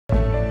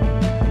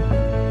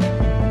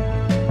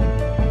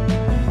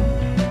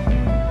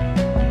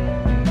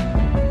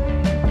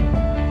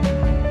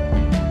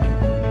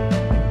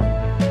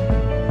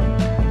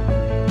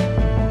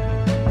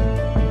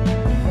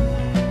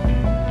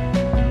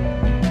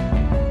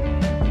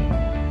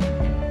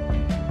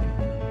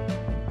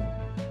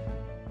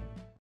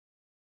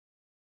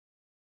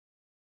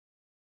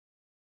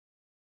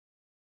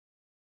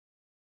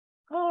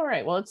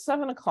right, well, it's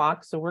 7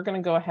 o'clock, so we're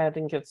going to go ahead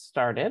and get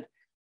started.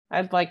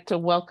 I'd like to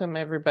welcome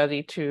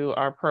everybody to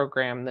our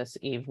program this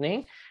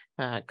evening,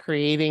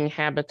 Creating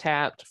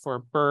Habitat for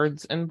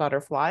Birds and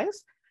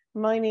Butterflies.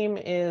 My name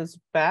is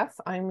Beth.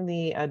 I'm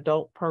the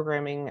adult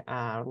programming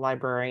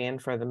librarian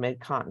for the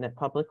Mid-Continent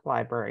Public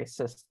Library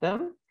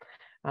System.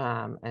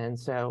 And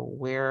so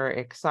we're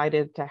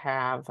excited to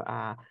have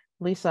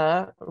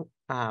Lisa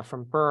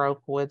from Burr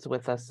Woods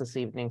with us this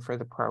evening for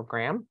the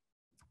program.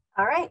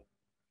 All right,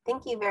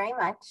 thank you very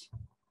much.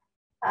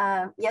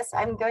 Yes,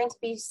 I'm going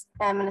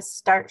to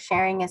start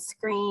sharing a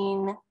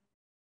screen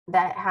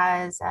that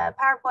has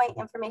PowerPoint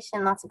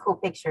information, lots of cool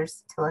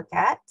pictures to look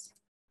at.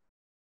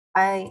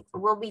 I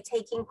will be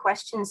taking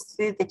questions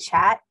through the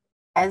chat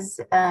as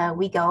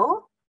we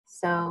go.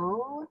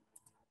 So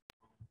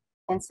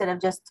instead of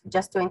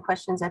just doing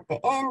questions at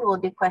the end, we'll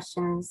do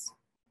questions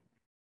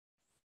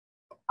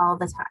all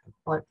the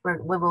time.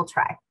 We will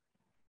try.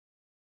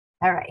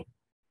 All right,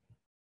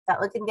 is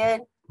that looking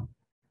good?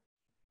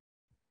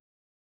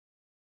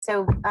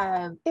 So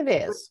it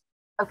is.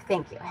 Okay,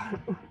 thank you.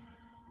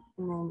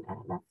 And then I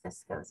don't know if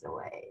this goes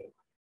away.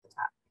 The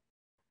top.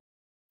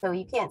 So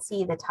you can't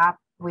see the top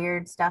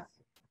weird stuff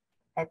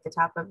at the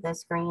top of the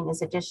screen.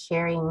 Is it just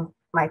sharing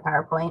my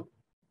PowerPoint?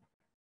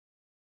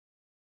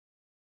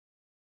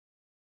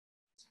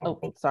 Oh,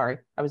 sorry,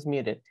 I was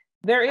muted.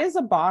 There is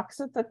a box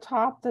at the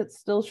top that's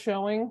still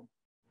showing.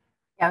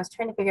 Yeah, I was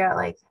trying to figure out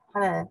like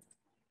how to,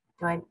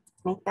 do I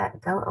make that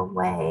go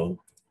away?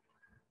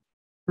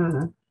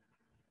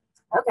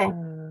 Okay.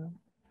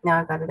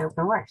 Now I've got it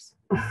open worse.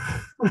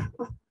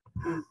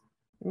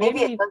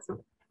 Maybe it was,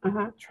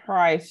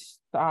 try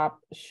stop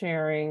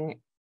sharing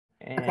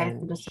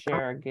and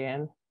share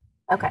again.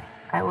 Okay,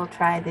 I will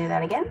try do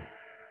that again.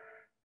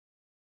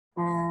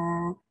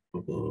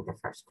 Maybe the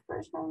first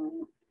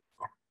version.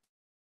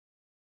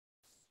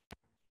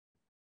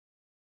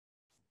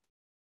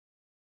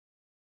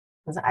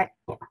 Yeah. I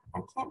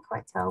can't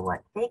quite tell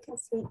what they can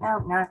see. No,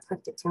 now I've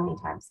clicked it too many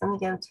times. Let me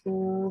go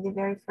to the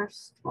very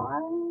first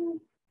one.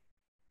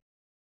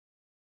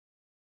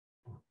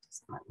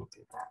 Just let me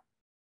do that.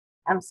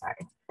 I'm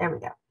sorry. There we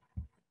go.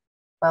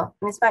 Well,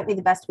 this might be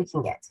the best we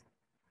can get.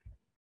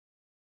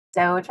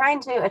 So we're trying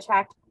to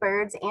attract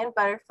birds and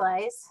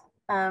butterflies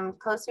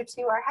closer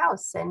to our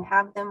house and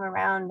have them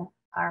around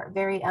our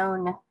very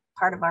own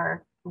part of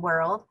our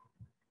world.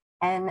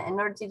 And in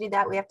order to do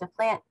that, we have to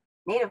plant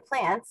native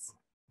plants,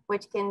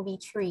 which can be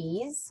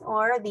trees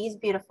or these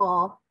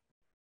beautiful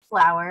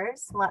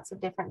flowers, lots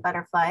of different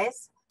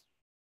butterflies.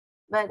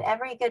 But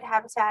every good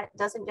habitat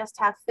doesn't just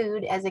have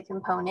food as a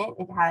component.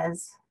 It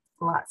has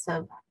lots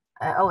of,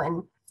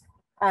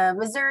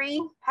 Missouri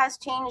has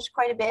changed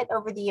quite a bit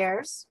over the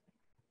years.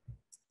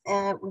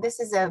 This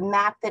is a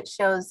map that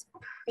shows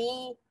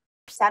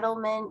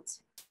pre-settlement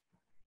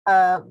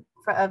of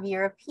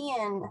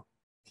European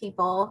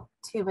people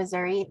to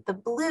Missouri. The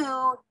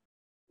blue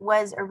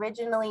was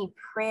originally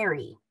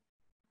prairie.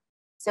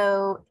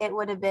 So it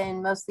would have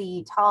been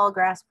mostly tall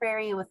grass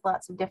prairie with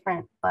lots of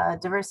different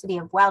diversity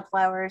of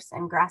wildflowers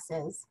and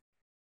grasses.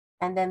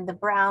 And then the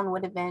brown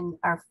would have been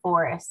our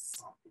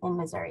forests in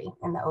Missouri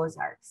in the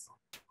Ozarks.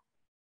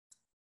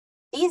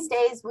 These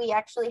days, we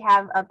actually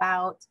have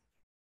about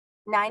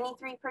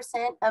 93%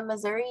 of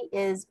Missouri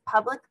is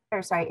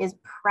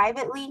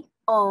privately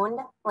owned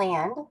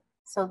land.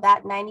 So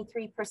that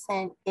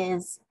 93%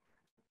 is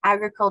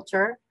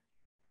agriculture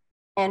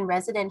and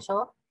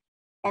residential.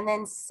 And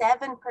then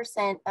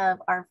 7% of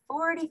our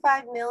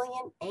 45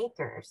 million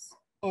acres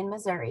in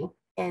Missouri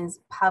is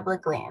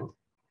public land,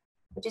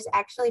 which is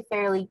actually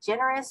fairly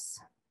generous.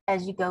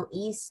 As you go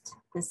east,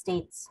 the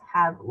states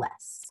have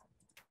less.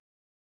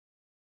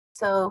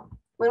 So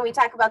when we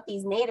talk about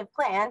these native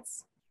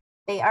plants,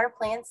 they are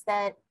plants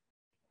that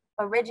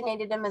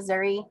originated in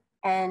Missouri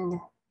and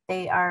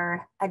they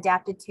are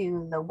adapted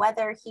to the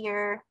weather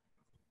here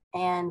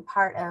and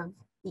part of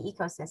the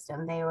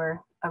ecosystem. They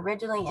were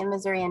originally in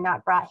Missouri and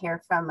not brought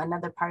here from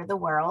another part of the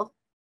world.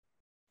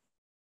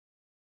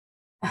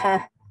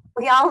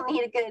 We all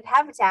need a good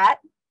habitat.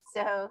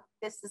 So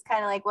this is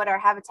kind of like what our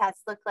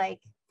habitats look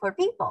like for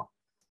people.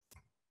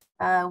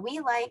 We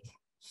like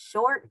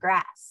short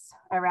grass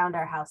around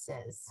our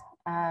houses.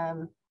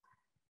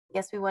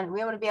 Yes, we want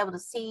to be able to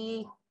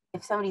see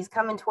if somebody's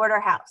coming toward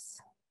our house.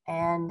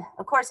 And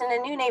of course, in a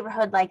new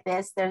neighborhood like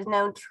this, there's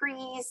no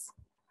trees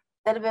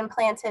that have been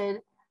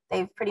planted.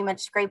 They've pretty much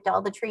scraped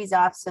all the trees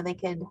off so they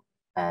could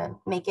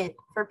make it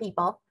for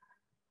people.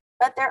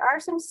 But there are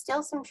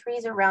still some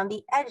trees around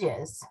the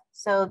edges.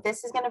 So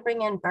this is going to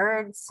bring in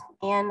birds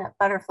and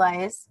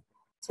butterflies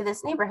to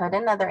this neighborhood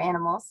and other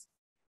animals.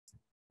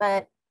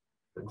 But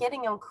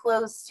getting them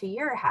close to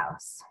your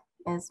house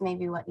is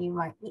maybe what you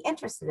might be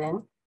interested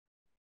in.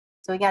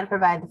 So we got to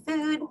provide the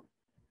food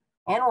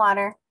and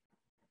water,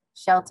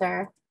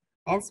 shelter,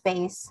 and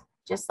space,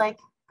 just like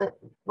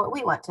what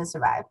we want to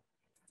survive.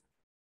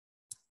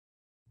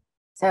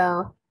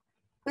 So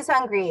who's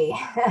hungry?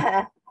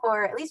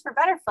 For at least for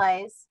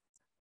butterflies,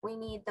 we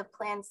need the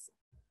plants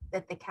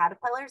that the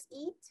caterpillars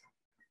eat.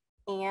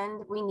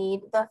 and we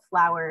need the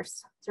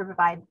flowers to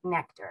provide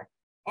nectar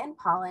and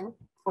pollen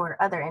for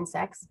other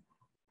insects.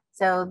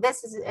 So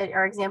this is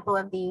our example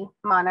of the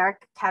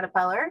monarch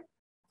caterpillar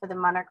for the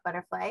monarch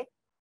butterfly.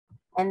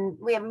 And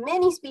we have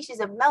many species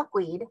of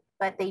milkweed,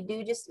 but they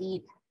do just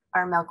eat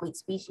our milkweed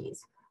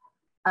species.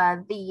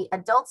 The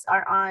adults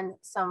are on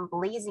some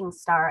blazing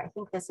star. I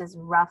think this is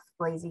rough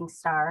blazing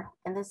star.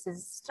 And this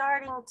is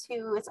starting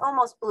to, it's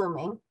almost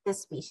blooming,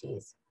 this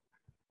species.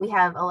 We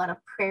have a lot of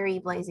prairie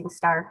blazing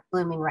star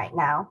blooming right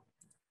now.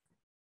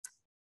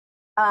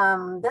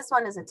 This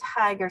one is a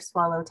tiger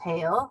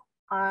swallowtail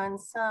on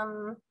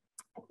some,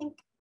 I think,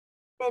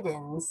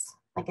 biddens,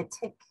 like a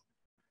tick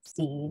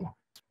seed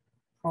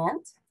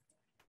plant.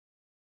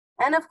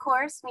 And of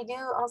course, we do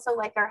also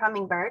like our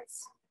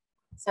hummingbirds.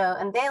 So,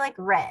 and they like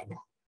red.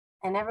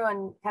 And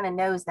everyone kind of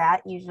knows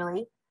that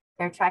usually.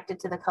 They're attracted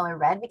to the color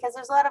red because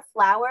there's a lot of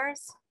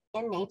flowers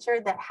in nature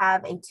that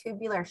have a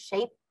tubular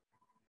shape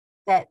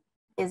that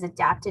is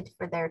adapted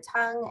for their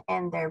tongue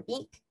and their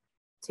beak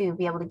to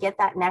be able to get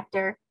that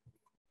nectar.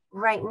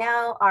 Right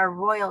now, our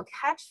royal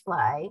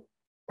catchfly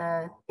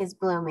is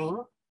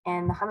blooming,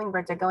 and the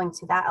hummingbirds are going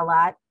to that a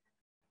lot.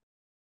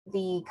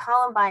 The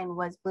columbine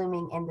was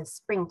blooming in the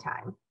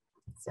springtime.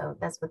 So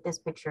that's what this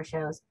picture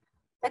shows.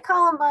 The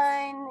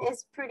columbine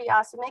is pretty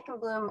awesome. It can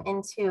bloom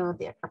into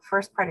the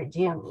first part of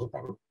June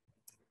even.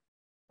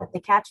 But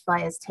the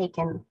catchfly has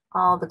taken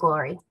all the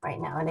glory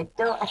right now. And I think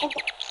I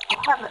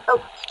have,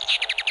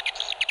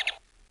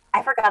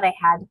 I forgot I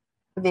had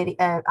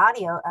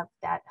audio of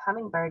that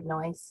hummingbird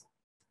noise.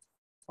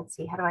 Let's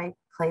see, how do I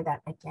play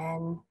that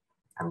again?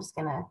 I'm just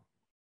gonna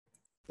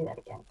do that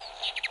again.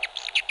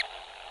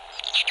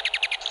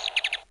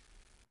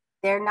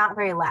 They're not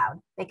very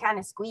loud. They kind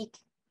of squeak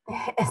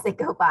as they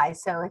go by.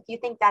 So if you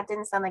think that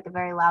didn't sound like a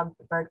very loud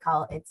bird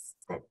call, it's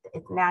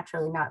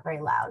naturally not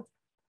very loud.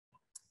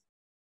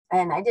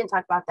 And I didn't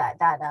talk about that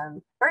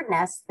bird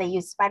nest. They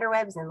use spider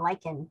webs and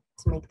lichen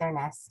to make their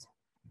nest.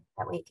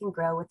 That way it can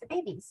grow with the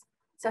babies.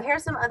 So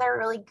here's some other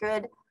really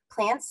good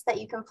plants that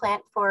you can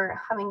plant for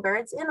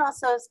hummingbirds and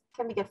also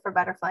can be good for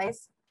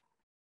butterflies.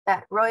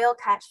 That royal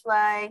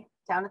catchfly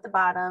down at the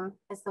bottom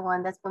is the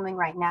one that's blooming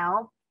right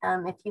now.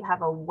 If you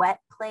have a wet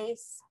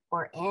place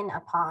or in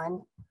a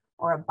pond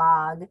or a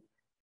bog,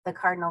 the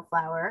cardinal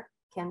flower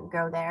can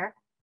grow there.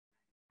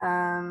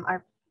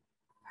 Our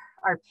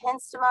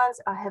penstemons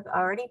have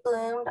already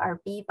bloomed. Our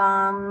bee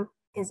balm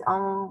is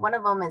one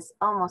of them is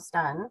almost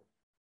done,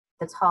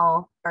 the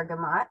tall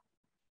bergamot.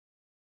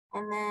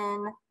 And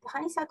then the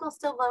honeysuckle is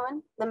still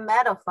blooming. The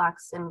meadow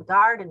phlox and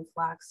garden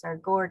phlox are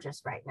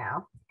gorgeous right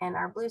now. And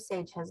our blue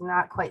sage has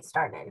not quite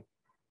started.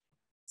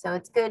 So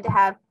it's good to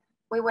have,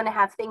 we want to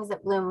have things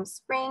that bloom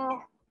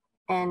spring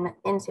and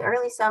into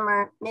early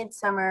summer,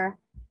 midsummer,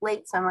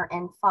 late summer,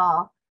 and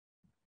fall,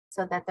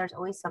 so that there's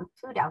always some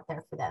food out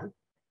there for them.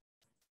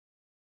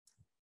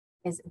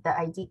 Is the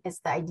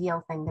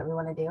ideal thing that we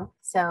want to do.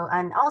 So,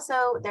 and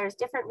also there's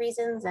different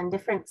reasons and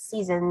different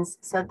seasons.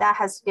 So that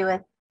has to do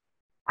with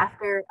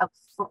after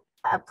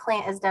a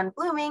plant is done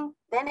blooming,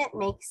 then it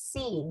makes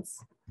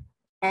seeds.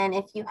 And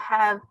if you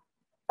have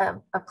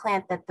a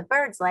plant that the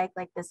birds like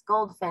this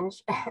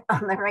goldfinch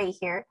on the right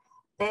here,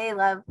 they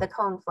love the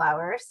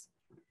coneflowers.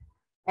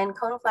 And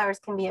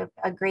coneflowers can be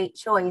a great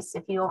choice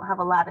if you don't have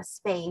a lot of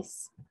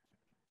space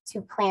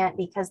to plant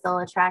because they'll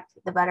attract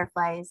the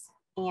butterflies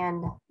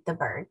and the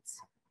birds.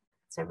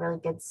 It's a really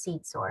good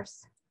seed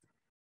source.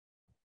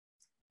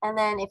 And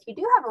then if you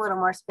do have a little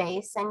more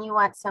space and you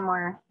want some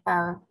more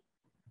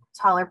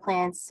taller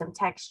plants, some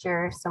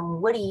texture,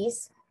 some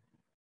woodies,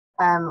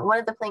 one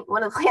of the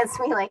plants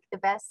we like the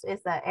best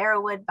is the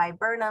arrowwood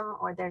viburnum,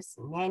 or there's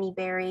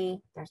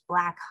nannyberry, there's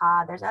black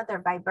haw, there's other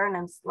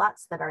viburnums,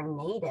 lots that are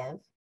native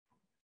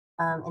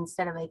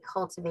instead of a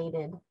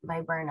cultivated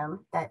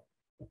viburnum that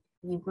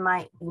you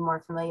might be more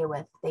familiar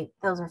with.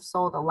 Those are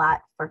sold a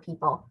lot for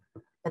people,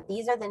 but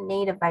these are the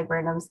native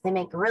viburnums. They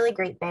make really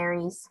great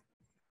berries.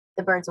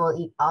 The birds will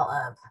eat all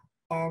of.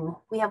 And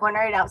we have one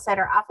right outside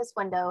our office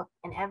window,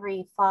 and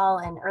every fall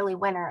and early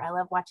winter, I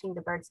love watching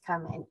the birds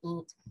come and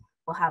eat.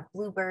 We'll have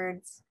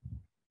bluebirds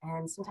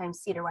and sometimes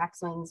cedar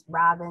waxwings,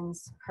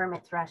 robins,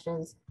 hermit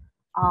thrushes,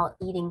 all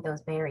eating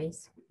those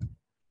berries.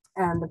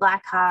 The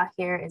black haw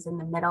here is in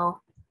the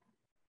middle.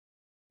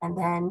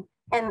 And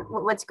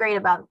what's great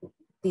about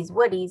these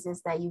woodies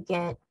is that you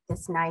get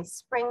this nice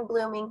spring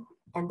blooming,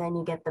 and then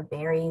you get the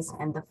berries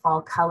and the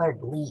fall colored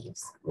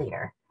leaves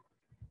later.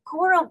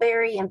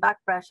 Coralberry and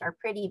buckbrush are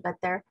pretty, but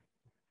they're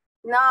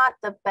not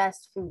the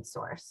best food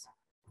source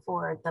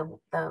for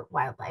the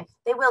wildlife.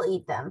 They will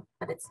eat them,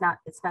 but it's not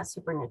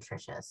super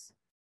nutritious.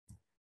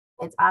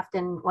 It's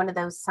often one of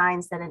those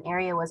signs that an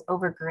area was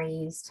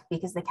overgrazed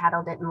because the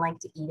cattle didn't like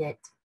to eat it.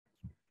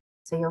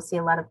 So you'll see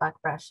a lot of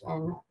buckbrush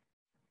in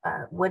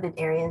wooded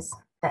areas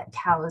that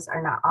cows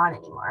are not on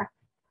anymore,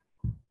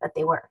 but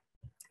they were.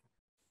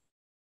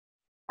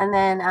 And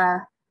then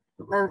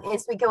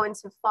as we go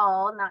into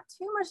fall, not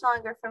too much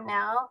longer from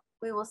now,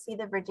 we will see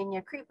the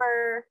Virginia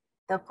creeper,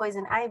 the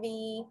poison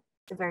ivy,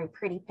 the very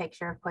pretty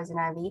picture of poison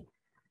ivy.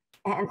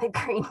 and the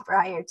green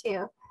briar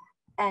too.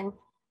 And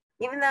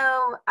even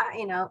though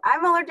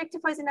I'm allergic to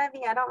poison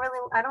ivy, I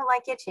don't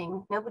like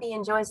itching. Nobody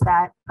enjoys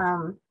that.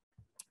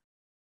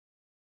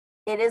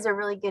 It is a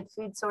really good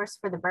food source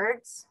for the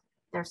birds.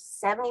 There's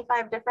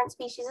 75 different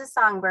species of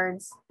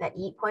songbirds that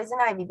eat poison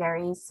ivy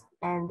berries,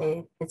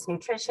 and it's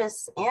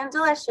nutritious and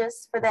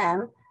delicious for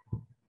them.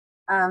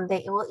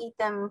 They will eat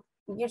them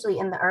usually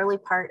in the early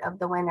part of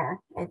the winter.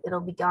 It'll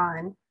be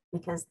gone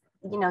because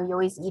you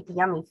always eat the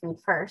yummy food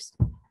first.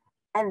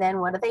 And then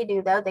what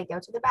do though? They go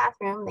to the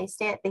bathroom, they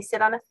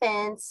sit on a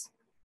fence,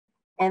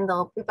 and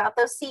they'll poop out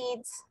those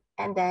seeds,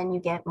 and then you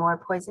get more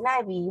poison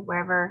ivy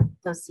wherever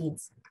those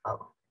seeds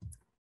go.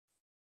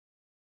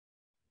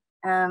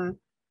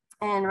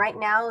 And right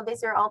now,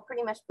 these are all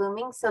pretty much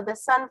blooming. So the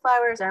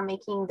sunflowers are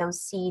making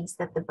those seeds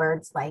that the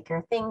birds like,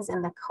 or things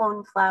in the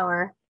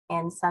coneflower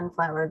and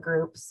sunflower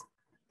groups.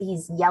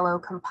 These yellow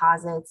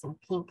composites and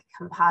pink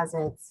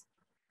composites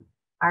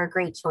are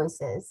great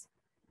choices.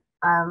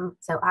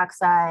 So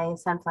oxeye,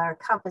 sunflower,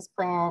 compass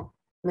plant,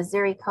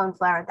 Missouri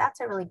coneflower,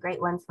 that's a really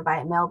great one for by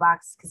a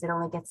mailbox because it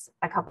only gets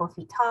a couple of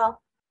feet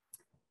tall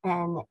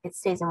and it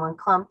stays in one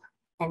clump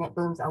and it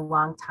blooms a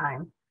long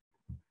time.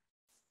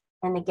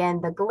 And again,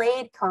 the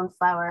glade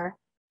coneflower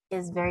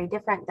is very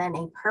different than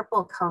a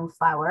purple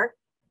coneflower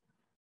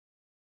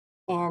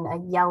and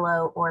a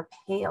yellow or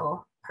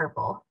pale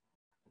purple.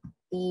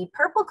 The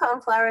purple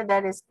coneflower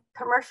that is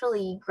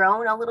commercially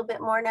grown a little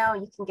bit more now,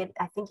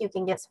 I think you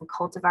can get some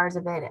cultivars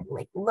of it at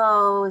like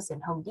Lowe's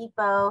and Home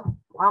Depot,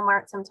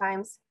 Walmart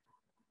sometimes.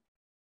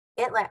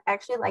 It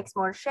actually likes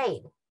more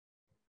shade.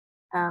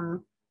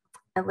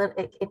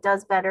 It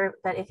does better,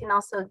 but it can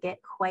also get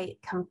quite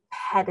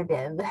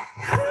competitive.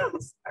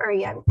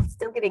 Sorry, I'm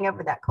still getting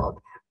over that cold.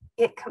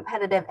 Get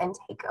competitive and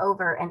take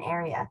over an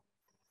area.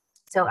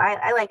 So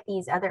I like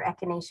these other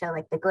echinacea,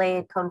 like the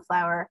glade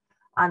coneflower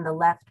on the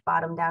left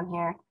bottom down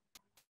here,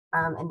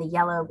 and the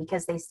yellow,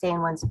 because they stay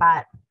in one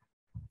spot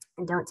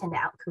and don't tend to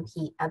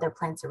outcompete other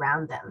plants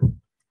around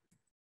them.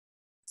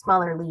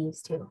 Smaller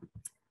leaves too.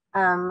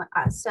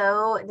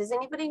 So does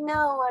anybody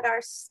know what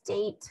our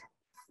state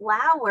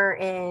flower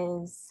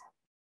is?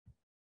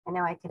 I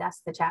know I could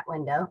ask the chat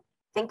window.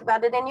 Think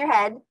about it in your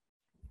head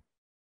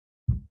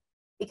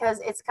because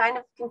it's kind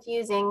of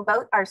confusing.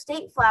 Both our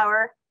state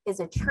flower is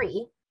a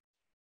tree,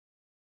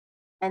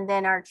 and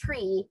then our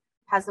tree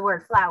has the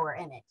word flower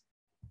in it.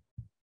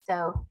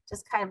 So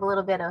just kind of a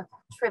little bit of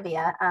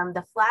trivia.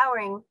 The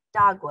flowering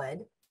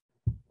dogwood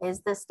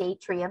is the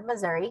state tree of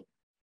Missouri.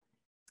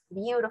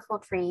 Beautiful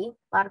tree.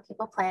 A lot of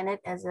people plant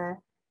it as an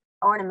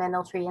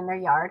ornamental tree in their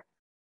yard.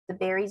 The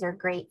berries are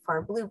great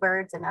for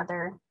bluebirds and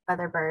other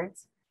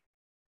birds.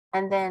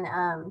 And then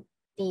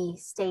the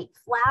state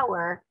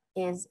flower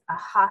is a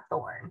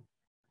hawthorn,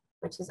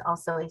 which is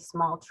also a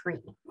small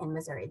tree in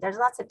Missouri. There's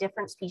lots of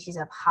different species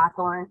of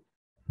hawthorn,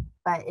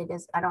 but it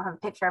is, I don't have a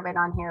picture of it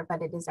on here,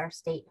 but it is our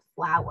state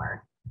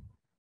flower.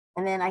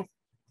 And then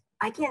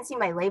I can't see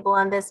my label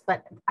on this,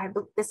 but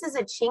this is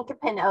a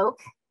chinkapin oak.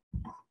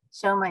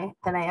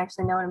 That I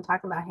actually know what I'm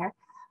talking about here.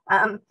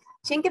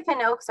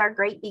 Chinkapin oaks are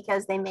great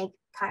because they make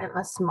kind of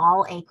a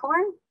small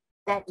acorn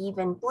that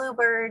even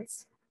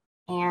bluebirds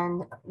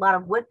and a lot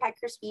of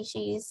woodpecker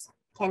species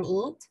can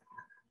eat.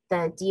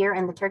 The deer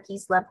and the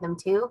turkeys love them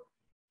too.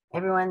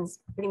 Everyone's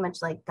pretty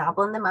much like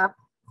gobbling them up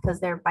because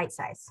they're bite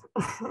size.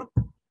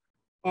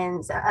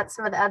 And so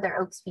some of the other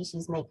oak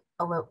species make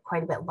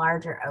quite a bit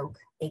larger oak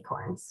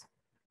acorns.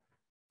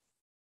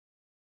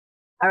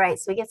 All right,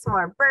 so we get some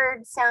more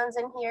bird sounds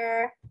in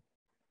here.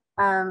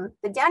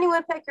 The downy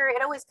woodpecker,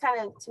 it always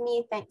to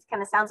me,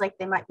 kind of sounds like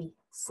they might be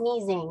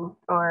sneezing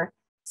or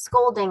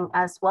scolding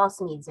us while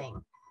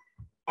sneezing.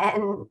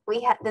 And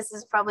this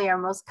is probably our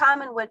most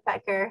common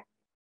woodpecker.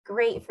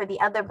 Great for the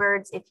other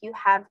birds. If you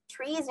have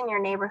trees in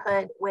your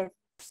neighborhood with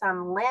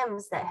some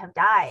limbs that have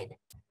died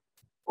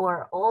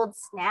or old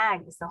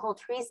snags, the whole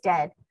tree's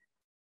dead,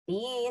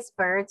 these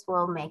birds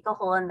will make a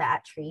hole in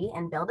that tree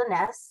and build a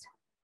nest.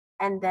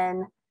 And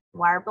then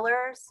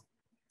warblers,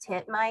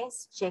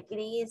 titmice,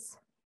 chickadees,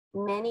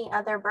 many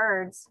other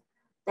birds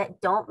that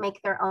don't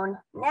make their own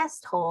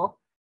nest hole,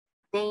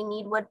 they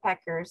need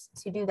woodpeckers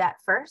to do that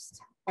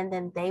first, and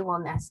then they will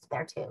nest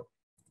there too.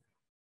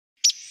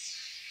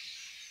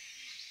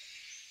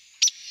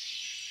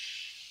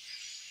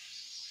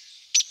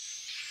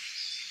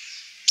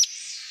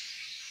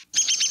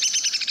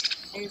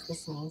 There's the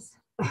sneeze.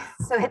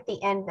 So at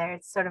the end there,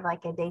 it's sort of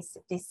like a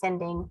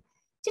descending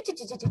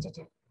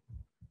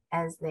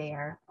as they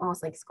are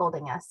almost like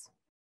scolding us.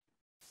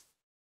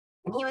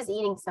 And he was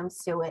eating some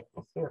suet,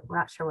 if you're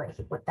not sure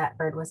what that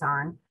bird was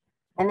on.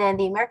 And then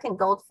the American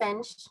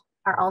goldfinch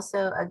are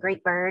also a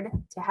great bird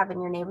to have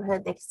in your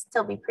neighborhood. They can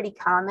still be pretty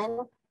common,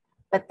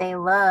 but they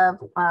love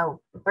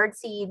bird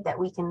seed that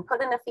we can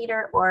put in a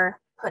feeder or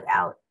put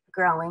out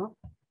growing.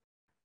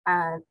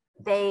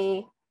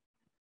 They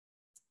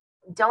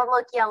don't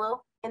look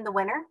yellow in the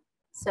winter.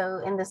 So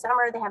in the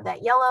summer, they have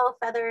that yellow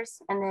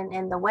feathers. And then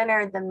in the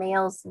winter, the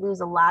males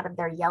lose a lot of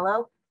their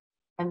yellow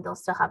and they'll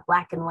still have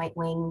black and white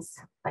wings,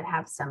 but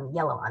have some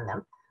yellow on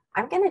them.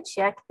 I'm gonna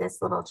check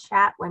this little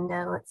chat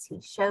window. Let's see,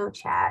 show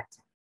chat.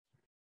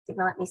 Is it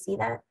gonna let me see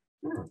that?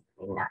 Maybe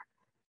not.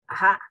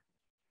 Aha.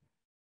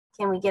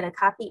 Can we get a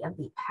copy of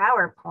the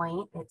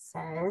PowerPoint? It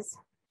says,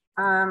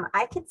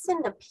 I could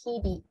send a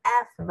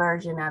PDF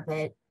version of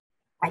it.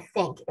 I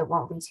think it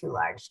won't be too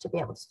large to be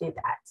able to do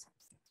that.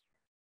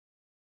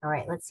 All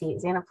right, let's see.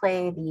 Is it gonna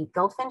play the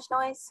goldfinch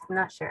noise? I'm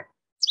not sure.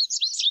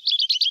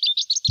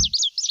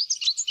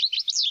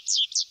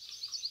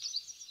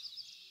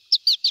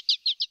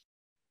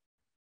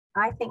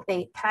 I think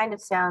they kind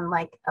of sound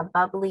like a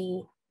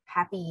bubbly,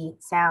 happy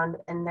sound,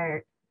 and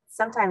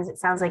sometimes it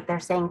sounds like they're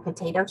saying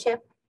potato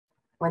chip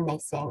when they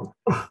sing.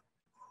 Let's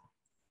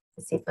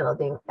see if it'll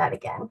do that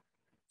again.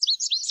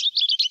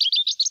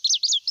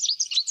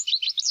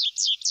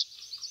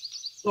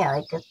 Yeah,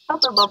 like a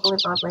bubbly, bubbly,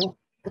 bubbly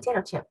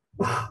potato chip.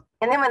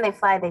 And then when they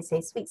fly, they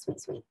say sweet,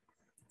 sweet, sweet.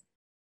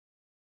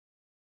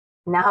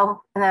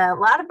 Now, a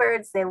lot of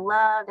birds, they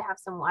love to have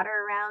some water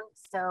around.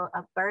 So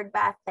a bird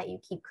bath that you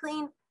keep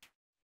clean,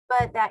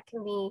 but that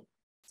can be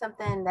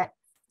something that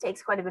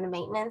takes quite a bit of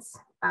maintenance.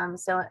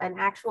 So an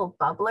actual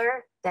bubbler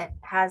that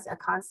has a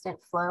constant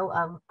flow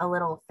of a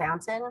little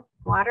fountain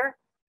water,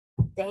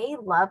 they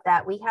love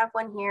that. We have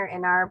one here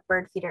in our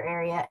bird feeder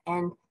area,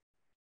 and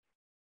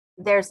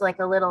there's like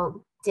a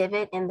little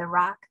divot in the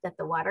rock that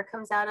the water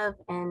comes out of,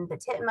 and the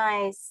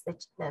titmice,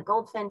 the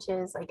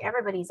goldfinches, like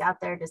everybody's out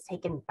there just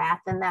taking a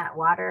bath in that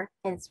water,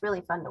 and it's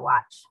really fun to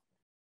watch.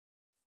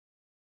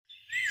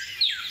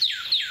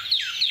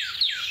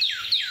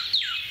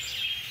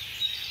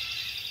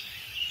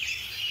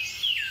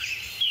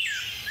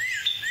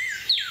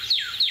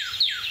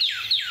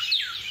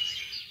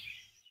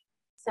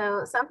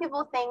 So some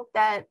people think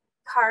that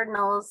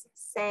cardinals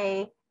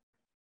say,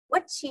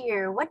 what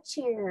cheer, what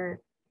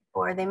cheer?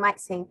 Or they might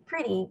say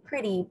pretty,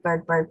 pretty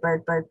bird, bird,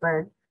 bird, bird,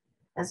 bird.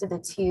 Those are the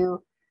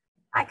two.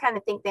 I kind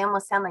of think they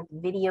almost sound like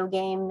video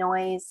game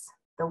noise,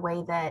 the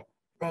way that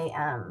they,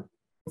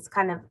 it's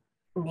kind of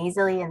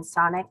nasally and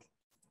sonic.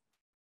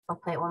 I'll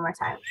play it one more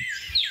time.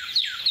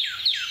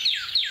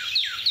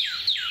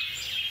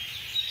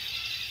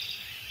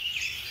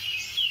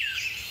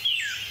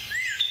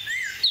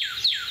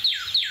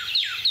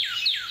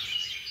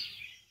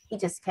 He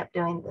just kept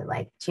doing the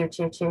like cheer,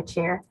 cheer, cheer,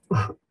 cheer.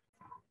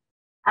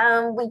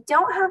 We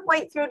don't have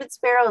white-throated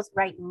sparrows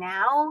right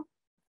now,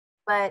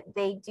 but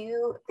they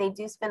do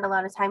spend a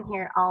lot of time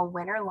here all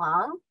winter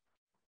long,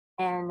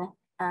 and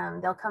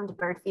they'll come to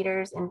bird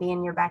feeders and be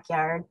in your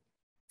backyard.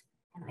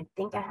 And I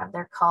think I have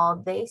their call.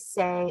 They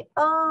say,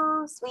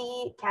 "Oh,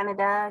 sweet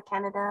Canada,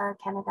 Canada,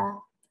 Canada."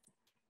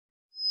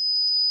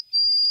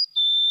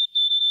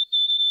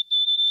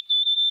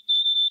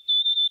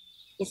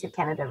 He said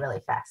Canada really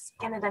fast.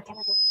 Canada,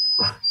 Canada.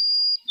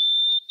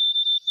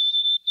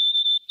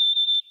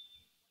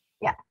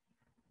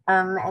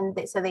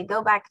 Yeah. So they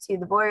go back to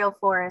the boreal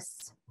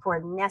forests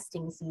for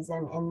nesting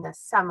season in the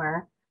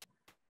summer,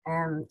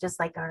 just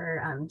like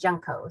our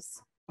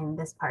juncos in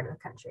this part of the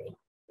country.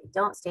 They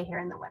don't stay here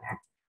in the winter.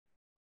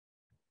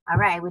 All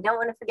right, we don't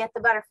want to forget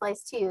the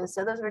butterflies too.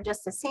 So those were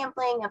just a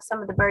sampling of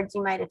some of the birds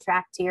you might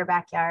attract to your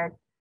backyard.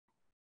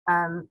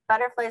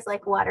 Butterflies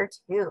like water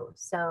too.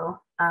 So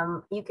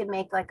you could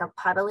make like a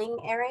puddling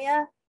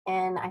area,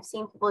 and I've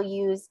seen people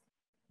use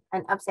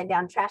an upside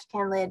down trash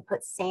can lid,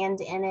 put sand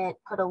in it,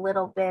 put a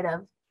little bit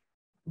of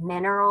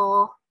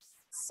mineral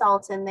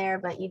salt in there,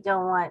 but you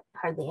don't want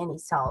hardly any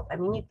salt. I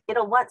mean,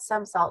 it'll want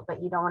some salt,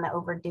 but you don't want to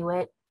overdo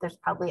it. There's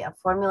probably a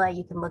formula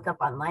you can look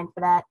up online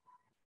for that.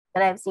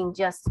 But I've seen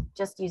just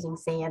using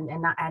sand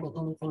and not adding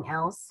anything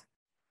else.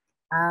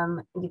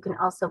 You can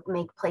also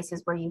make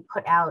places where you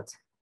put out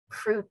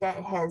fruit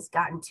that has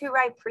gotten too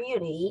ripe for you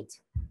to eat,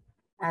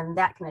 and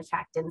that can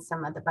attract in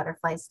some of the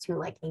butterflies too,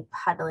 like a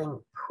puddling,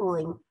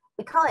 pooling.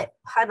 We call it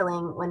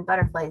puddling when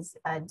butterflies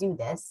do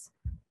this.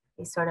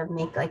 They sort of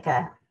make like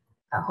a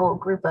whole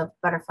group of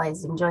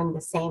butterflies enjoying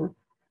the same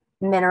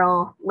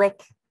mineral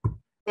lick.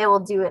 They will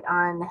do it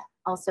on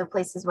also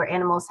places where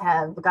animals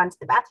have gone to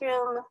the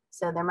bathroom.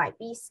 So there might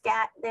be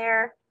scat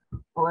there,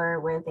 or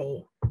where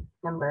they,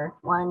 number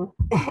one,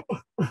 I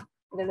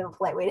don't know a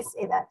polite way to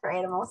say that for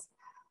animals.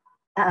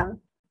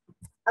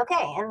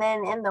 Okay, and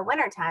then in the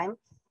wintertime,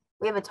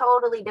 we have a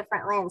totally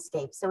different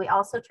landscape. So we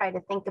also try to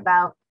think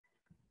about,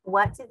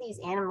 what do these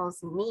animals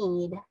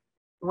need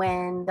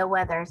when the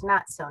weather is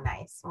not so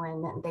nice,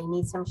 when they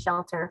need some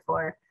shelter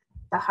for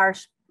the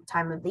harsh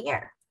time of the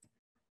year.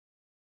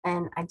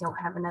 And I don't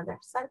have another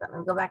slide, but I'm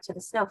gonna go back to the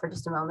snow for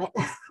just a moment.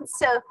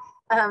 So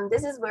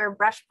this is where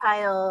brush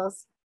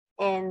piles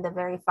in the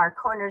very far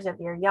corners of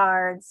your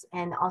yards,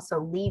 and also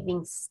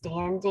leaving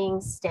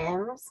standing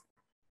stems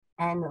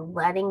and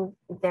letting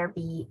there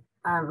be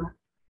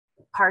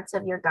parts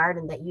of your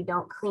garden that you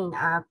don't clean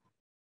up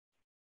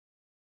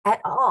at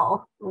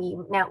all. We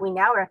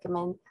now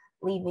recommend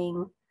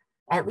leaving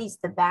at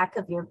least the back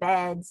of your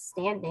bed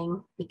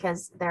standing,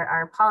 because there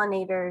are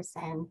pollinators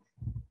and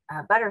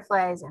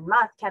butterflies and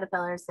moth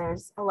caterpillars.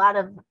 There's a lot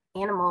of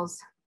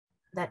animals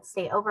that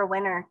stay over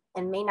winter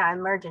and may not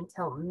emerge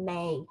until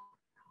May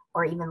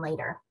or even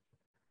later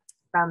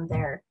from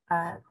their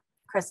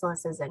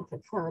chrysalises and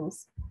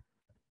cocoons.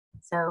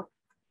 So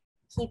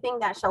keeping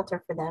that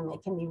shelter for them,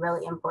 it can be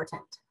really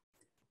important.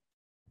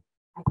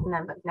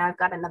 Now I've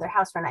got another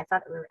house wren. I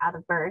thought we were out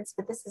of birds,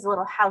 but this is a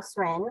little house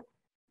wren.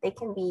 They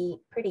can be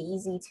pretty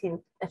easy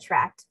to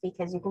attract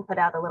because you can put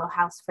out a little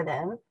house for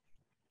them.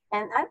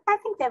 And I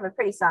think they have a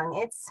pretty song.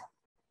 It's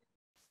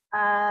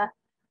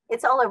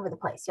all over the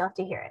place. You'll have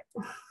to hear it.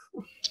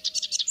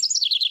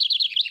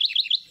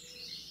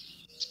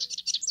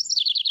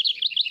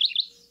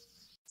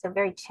 So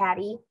very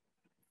chatty.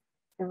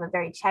 They have a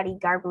very chatty,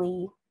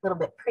 garbly, little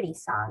bit pretty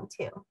song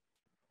too.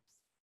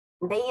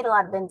 They eat a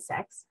lot of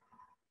insects.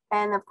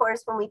 And of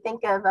course, when we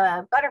think of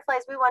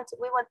butterflies, we want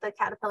the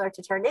caterpillar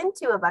to turn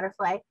into a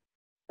butterfly.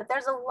 But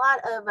there's a lot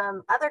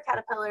of other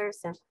caterpillars.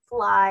 There's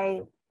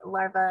fly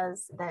larvae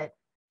that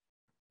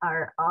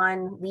are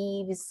on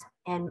leaves,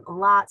 and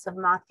lots of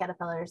moth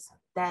caterpillars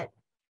that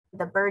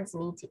the birds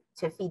need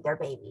to feed their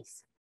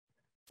babies.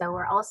 So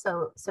we're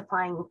also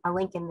supplying a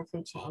link in the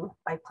food chain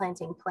by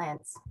planting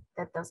plants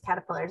that those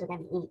caterpillars are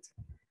going to eat.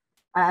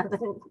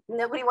 But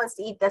nobody wants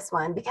to eat this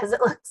one because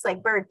it looks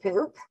like bird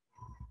poop.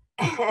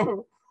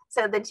 And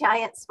so the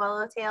giant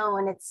swallowtail,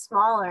 when it's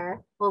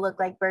smaller, will look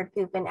like bird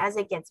poop. And as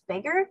it gets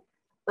bigger,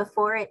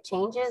 before it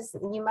changes,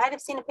 you might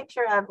have seen a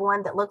picture of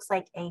one that looks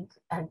like a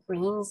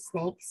green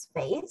snake's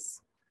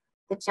face.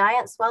 The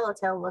giant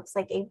swallowtail looks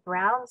like a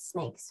brown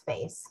snake's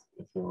face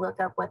if you look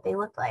up what they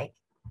look like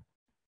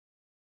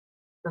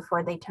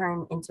before they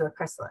turn into a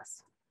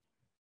chrysalis.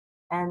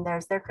 And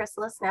there's their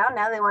chrysalis now.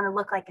 Now they want to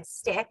look like a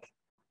stick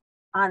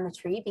on the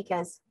tree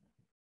because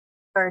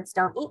birds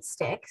don't eat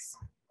sticks.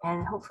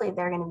 And hopefully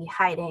they're going to be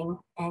hiding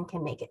and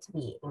can make it to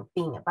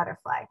being a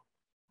butterfly.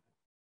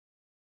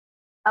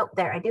 Oh,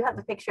 there, I do have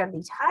a picture of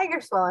the tiger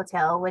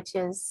swallowtail, which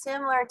is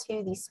similar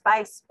to the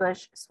spice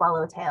bush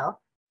swallowtail.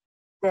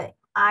 The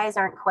eyes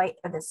aren't quite,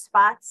 or the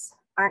spots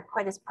aren't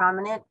quite as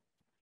prominent.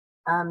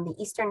 The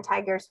eastern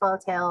tiger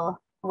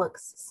swallowtail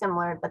looks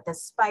similar, but the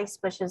spice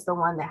bush is the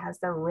one that has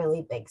the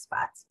really big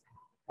spots.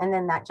 And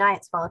then that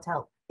giant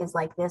swallowtail is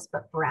like this,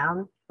 but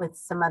brown with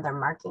some other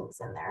markings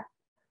in there.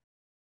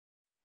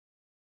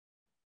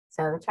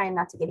 So they're trying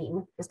not to get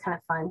eaten, just kind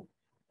of fun.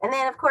 And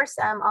then of course,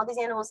 all these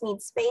animals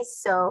need space.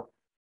 So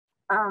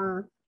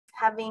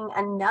having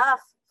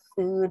enough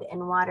food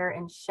and water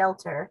and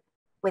shelter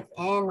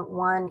within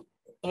one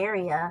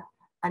area,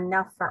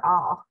 enough for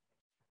all,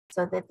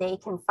 so that they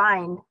can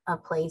find a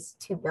place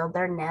to build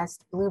their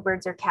nest.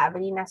 Bluebirds are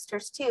cavity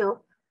nesters too.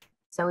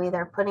 So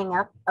either putting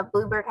up a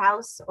bluebird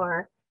house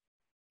or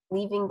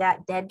leaving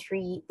that dead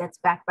tree that's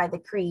back by the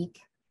creek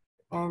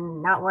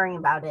and not worrying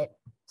about it,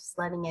 just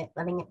letting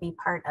it be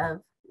part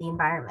of the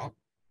environment.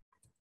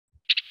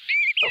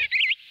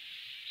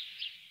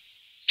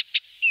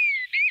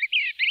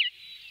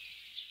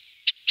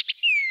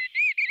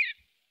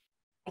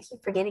 I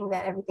keep forgetting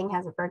that everything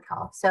has a bird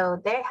call. So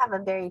they have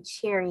a very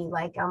cheery,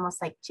 like almost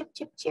like chip,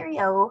 chip,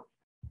 cheerio,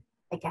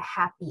 like a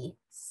happy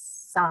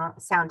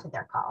sound to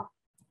their call.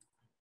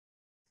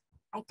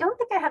 I don't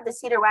think I have the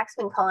cedar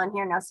waxwing call on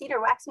here. Now,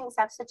 cedar waxwings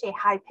have such a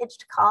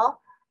high-pitched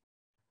call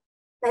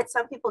that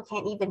some people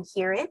can't even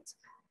hear it.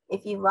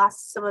 If you've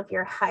lost some of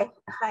your high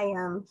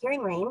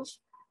hearing range,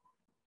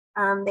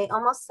 they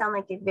almost sound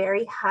like a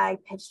very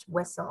high-pitched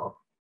whistle,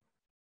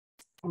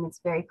 and it's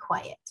very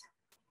quiet.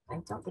 I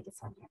don't think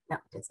it's on here. No,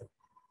 it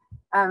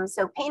isn't.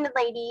 So painted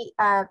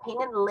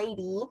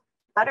lady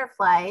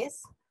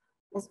butterflies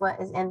is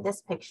what is in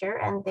this picture,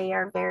 and they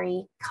are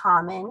very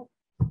common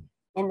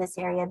in this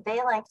area. They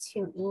like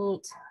to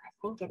eat, I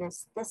think it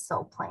is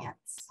thistle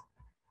plants.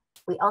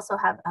 We also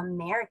have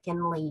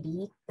American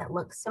lady that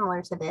looks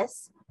similar to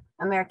this.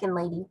 American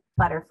lady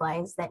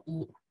butterflies that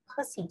eat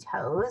pussy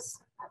toes.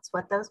 That's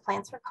what those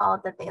plants are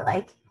called that they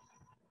like.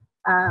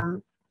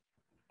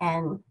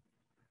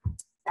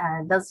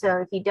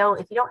 So if you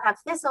don't have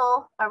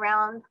thistle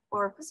around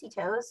or pussy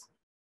toes,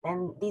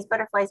 then these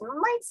butterflies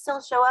might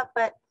still show up,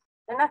 but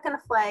they're not going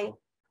to fly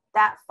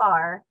that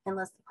far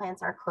unless the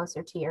plants are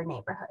closer to your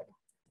neighborhood.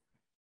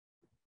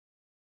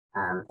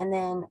 And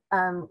then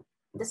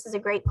this is a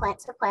great plant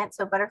to plant.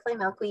 So butterfly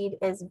milkweed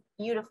is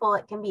beautiful.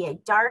 It can be a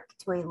dark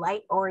to a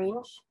light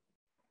orange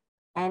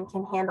and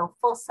can handle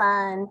full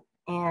sun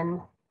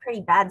and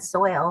pretty bad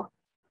soil.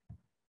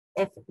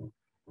 If,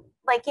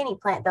 like any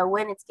plant though,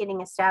 when it's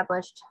getting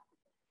established,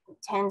 it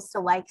tends to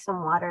like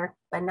some water,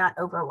 but not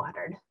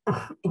overwatered.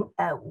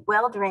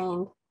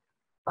 Well-drained,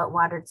 but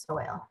watered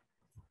soil.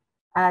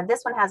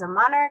 This one has a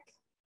monarch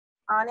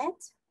on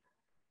it.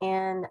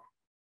 And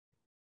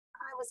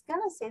I was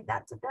gonna say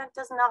that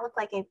does not look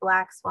like a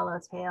black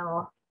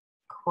swallowtail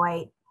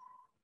quite.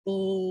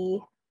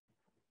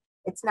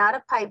 It's not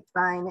a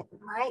pipevine. It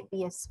might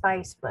be a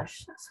spice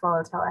bush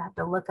swallowtail. I have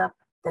to look up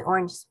the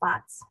orange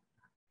spots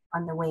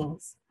on the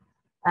wings.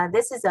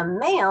 This is a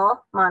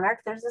male monarch.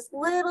 There's this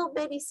little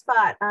bitty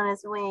spot on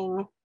his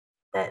wing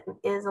that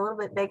is a little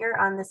bit bigger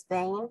on this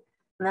vein.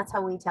 And that's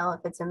how we tell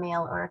if it's a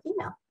male or a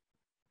female.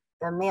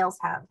 The males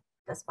have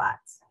the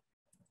spots.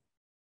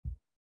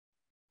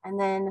 And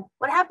then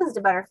what happens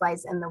to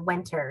butterflies in the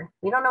winter?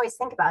 We don't always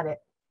think about it.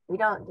 We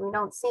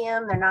don't see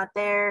them. They're not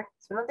there.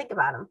 So we don't think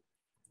about them.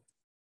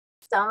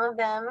 Some of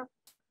them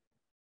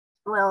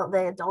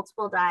the adults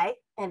will die,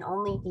 and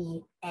only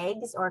the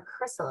eggs or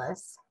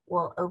chrysalis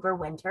will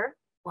overwinter,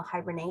 will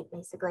hibernate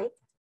basically.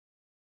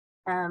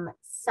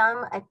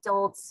 Some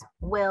adults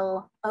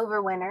will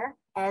overwinter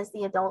as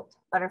the adult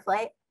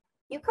butterfly.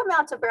 You come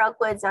out to Burr Oak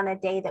Woods on a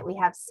day that we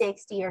have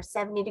 60 or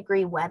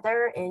 70-degree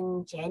weather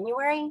in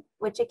January,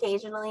 which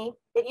occasionally,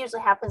 it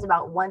usually happens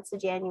about once a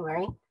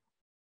January.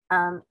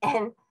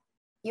 And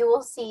you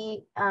will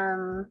see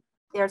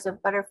there's a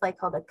butterfly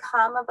called a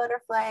comma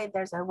butterfly.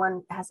 There's a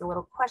one that has a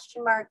little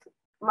question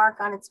mark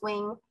on its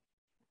wing,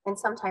 and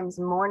sometimes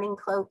morning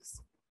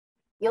cloaks.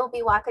 You'll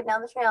be walking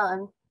down the trail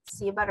and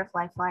see a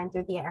butterfly flying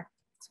through the air.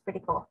 It's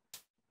pretty cool.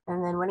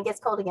 And then when it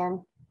gets cold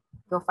again,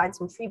 go find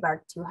some tree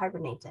bark to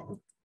hibernate in.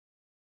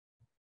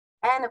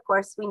 And of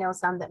course, we know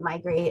some that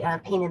migrate.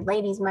 Painted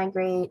ladies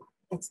migrate.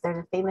 There's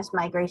a famous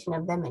migration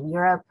of them in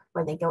Europe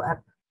where they go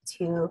up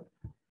to,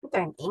 I think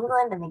they're in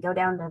England, and they go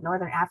down to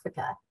northern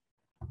Africa.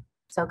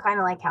 So kind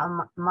of like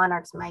how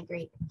monarchs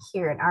migrate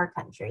here in our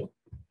country.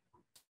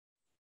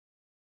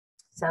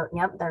 So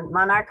yep, the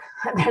monarch,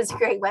 there's a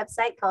great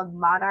website called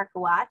Monarch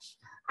Watch.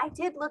 I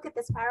did look at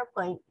this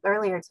PowerPoint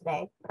earlier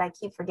today, but I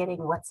keep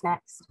forgetting what's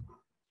next.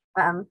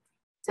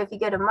 So if you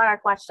go to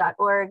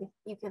monarchwatch.org,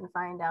 you can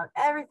find out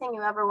everything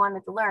you ever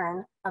wanted to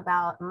learn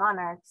about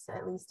monarchs,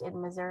 at least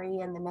in Missouri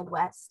and the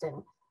Midwest,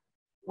 and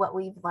what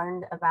we've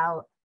learned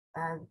about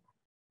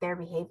their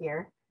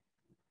behavior.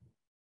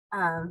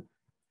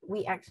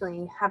 We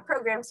actually have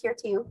programs here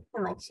too.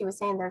 And like she was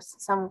saying, there's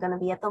some going to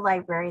be at the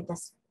library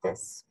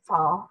this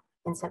fall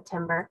in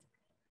September.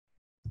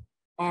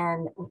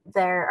 And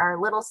there are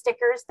little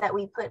stickers that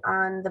we put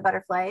on the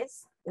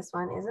butterflies. This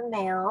one is a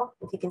male,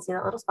 if you can see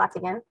that little spots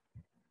again.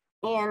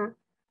 And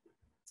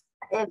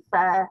if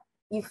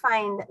they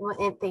find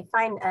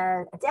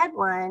a dead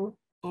one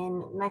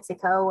in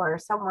Mexico or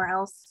somewhere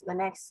else the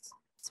next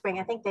spring,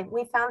 I think they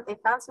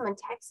found some in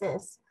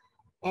Texas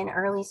in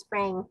early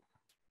spring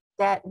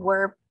that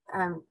were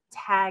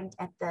tagged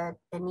at the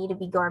Anita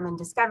B. Gorman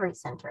Discovery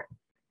Center.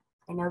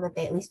 I know that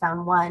they at least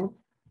found one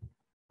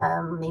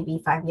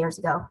maybe 5 years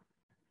ago.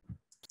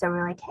 So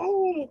we're like,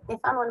 hey, they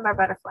found one of our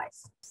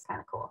butterflies. It's kind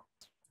of cool.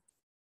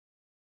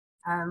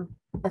 A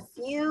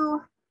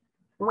few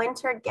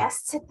winter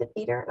guests at the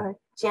feeder or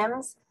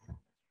gems.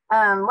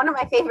 One of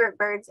my favorite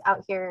birds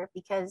out here,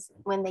 because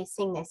when they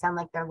sing, they sound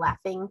like they're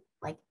laughing,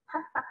 like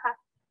ha ha ha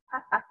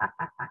ha ha ha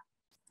ha ha.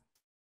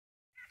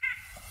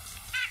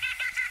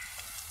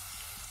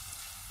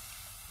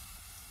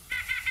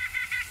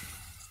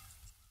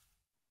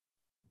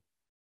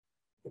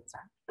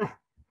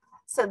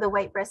 So the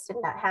white-breasted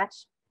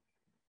nuthatch.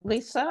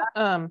 Lisa,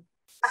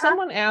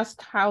 someone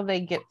asked how they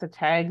get the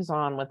tags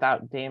on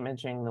without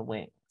damaging the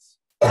wings.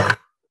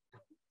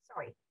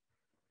 Sorry.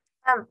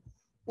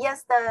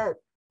 Yes,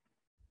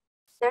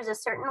 there's a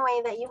certain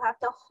way that you have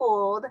to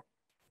hold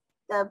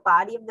the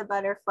body of the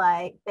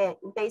butterfly, that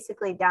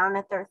basically down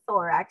at their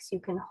thorax.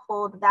 You can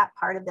hold that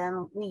part of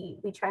them.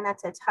 We try not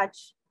to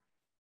touch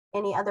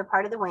any other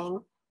part of the wing,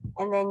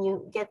 and then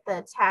you get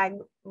the tag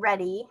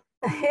ready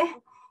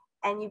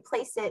and you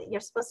place it. You're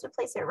supposed to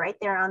place it right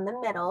there on the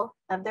middle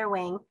of their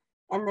wing,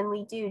 and then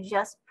we do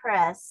just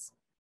press,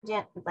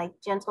 like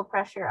gentle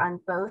pressure on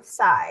both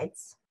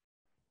sides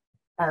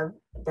of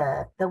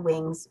the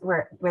wings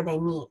where they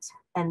meet,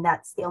 and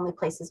that's the only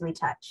places we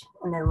touch,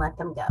 and then let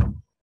them go.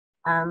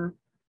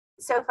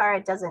 So far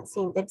it doesn't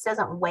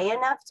weigh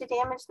enough to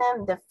damage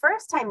them. The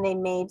first time they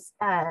made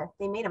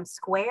them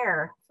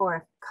square for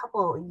a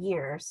couple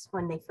years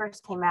when they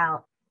first came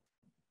out.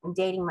 I'm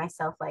dating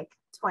myself like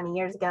 20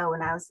 years ago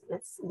when I was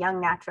this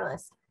young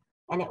naturalist,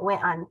 and it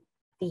went on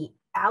the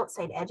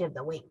outside edge of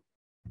the wing.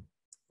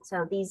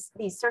 So these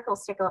circle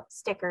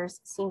stickers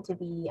seem to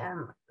be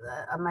a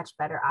much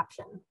better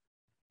option.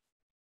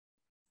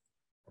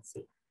 Let's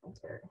see.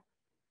 There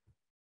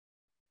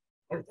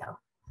we go.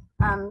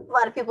 A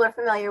lot of people are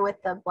familiar with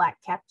the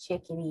black-capped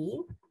chickadee.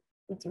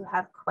 We do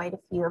have quite a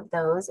few of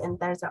those, and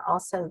there's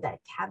also the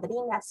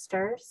cavity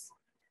nesters,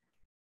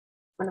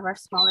 one of our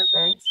smaller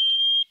birds.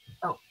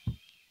 Oh,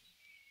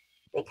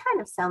 they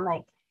kind of sound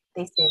like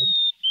they say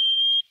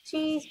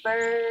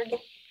cheeseburger,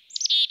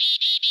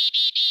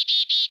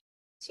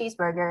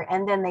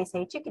 and then they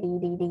say chickadee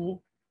dee dee.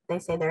 They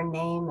say their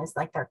name is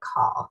like their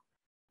call.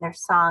 Their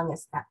song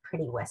is that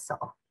pretty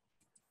whistle.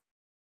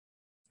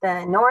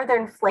 The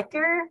northern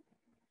flicker,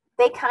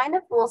 they kind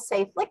of will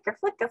say flicker,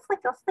 flicker,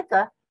 flicker,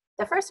 flicker.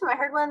 The first time I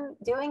heard one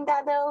doing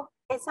that though,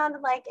 it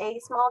sounded like a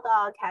small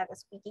dog had a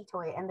squeaky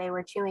toy and they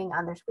were chewing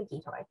on their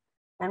squeaky toy.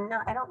 I don't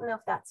know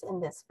if that's in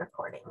this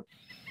recording.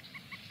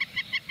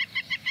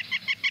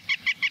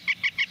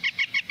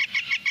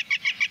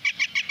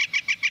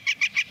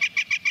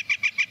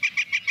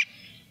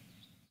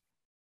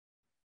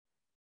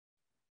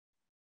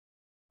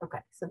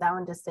 Okay, so that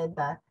one just did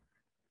the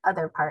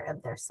other part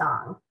of their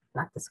song,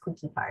 not the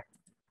squeaky part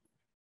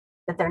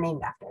that they're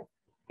named after.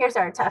 Here's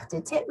our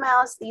tufted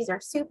titmouse. These are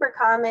super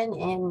common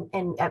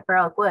in at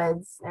Burr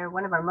Woods. They're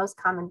one of our most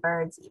common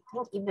birds. I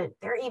think even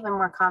they're even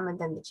more common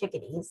than the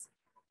chickadees,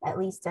 at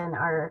least in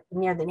our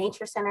near the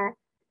nature center.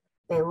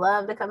 They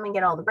love to come and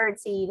get all the bird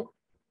seed.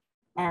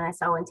 And I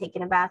saw one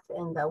taking a bath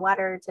in the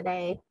water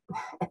today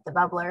at the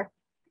bubbler.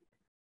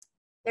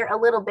 They're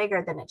a little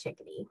bigger than a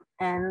chickadee,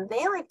 and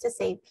they like to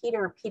say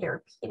Peter,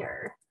 Peter,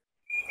 Peter.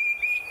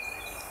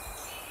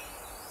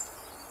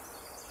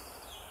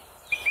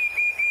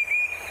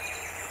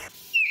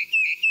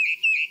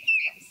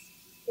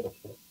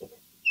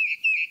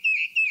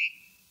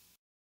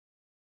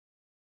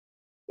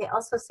 They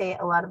also say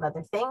a lot of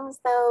other things,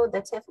 though.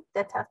 The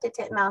tufted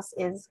titmouse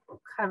is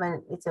kind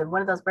of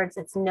one of those birds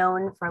that's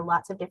known for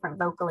lots of different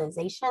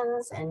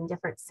vocalizations and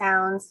different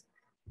sounds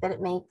that it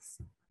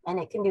makes. And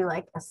it can do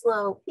like a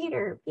slow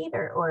Peter,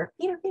 Peter, or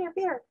Peter, Peter,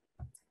 Peter,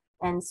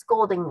 and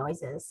scolding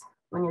noises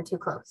when you're too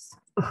close.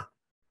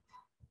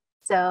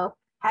 So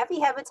happy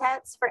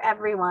habitats for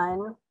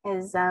everyone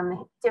is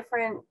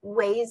different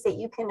ways that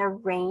you can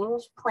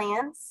arrange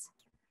plants.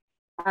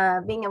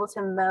 Being able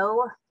to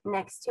mow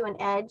next to an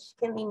edge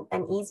can be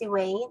an easy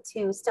way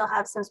to still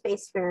have some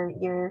space for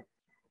your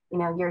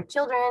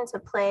children to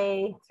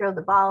play, throw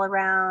the ball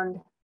around,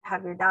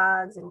 have your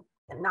dogs and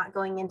not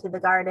going into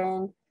the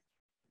garden.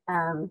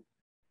 And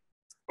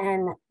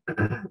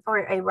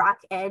or a rock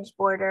edge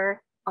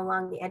border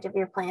along the edge of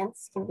your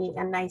plants can be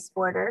a nice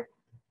border.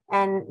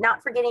 And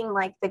not forgetting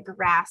like the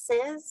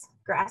grasses.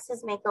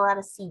 Grasses make a lot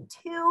of seed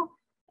too,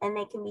 and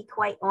they can be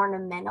quite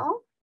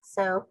ornamental.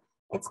 So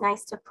it's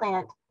nice to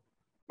plant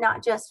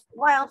not just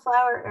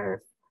wildflower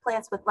or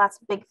plants with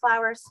lots of big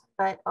flowers,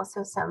 but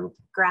also some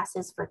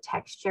grasses for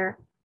texture.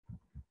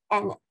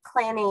 And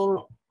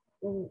planting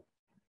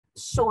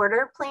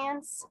shorter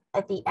plants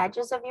at the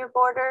edges of your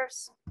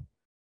borders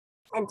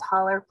and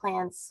taller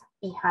plants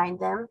behind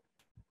them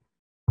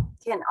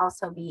can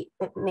also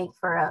make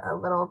for a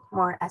little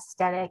more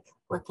aesthetic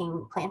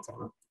looking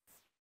planting.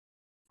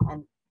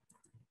 And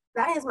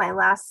that is my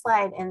last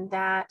slide in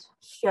that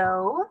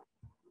show.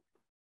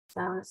 So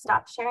I'm going to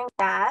stop sharing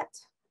that,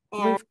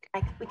 and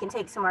we can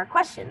take some more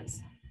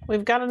questions.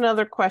 We've got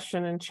another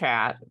question in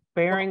chat.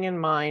 Bearing in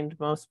mind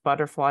most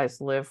butterflies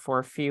live for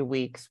a few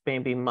weeks,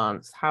 maybe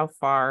months, how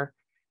far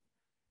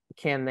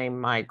can they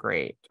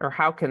migrate, or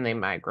how can they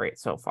migrate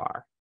so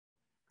far?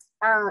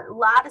 A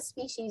lot of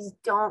species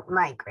don't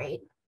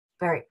migrate.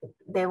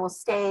 They will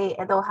stay,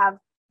 they'll have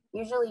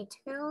usually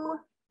 2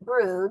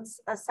 broods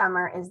a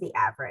summer is the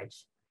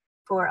average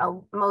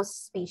for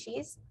most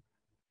species.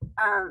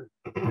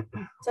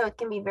 So it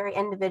can be very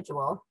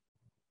individual.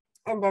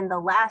 And then the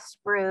last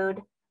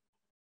brood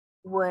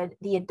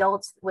the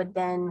adults would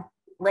then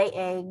lay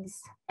eggs,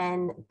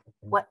 and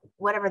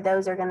whatever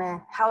those are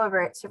gonna,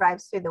 however it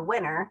survives through the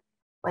winter,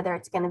 whether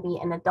it's gonna be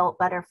an adult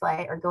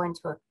butterfly or go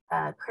into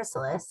a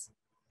chrysalis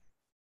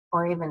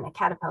or even a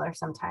caterpillar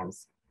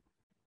sometimes.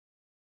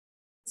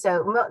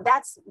 So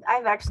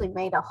I've actually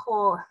made a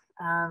whole,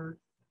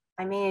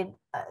 I made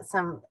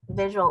some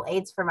visual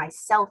aids for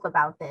myself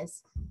about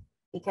this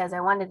because I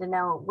wanted to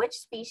know which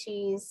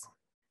species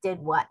did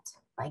what,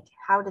 like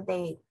what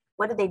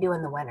did they do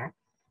in the winter?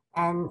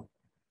 And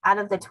out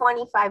of the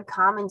 25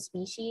 common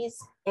species,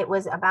 it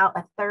was about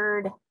a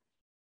third.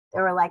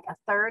 There were like a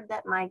third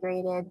that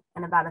migrated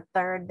and about a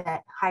third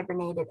that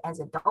hibernated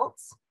as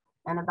adults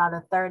and about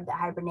a third that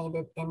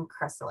hibernated in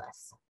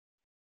chrysalis.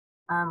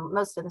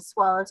 Most of the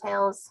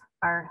swallowtails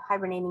are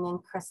hibernating in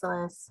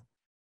chrysalis.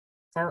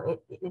 So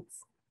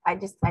I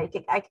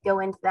could go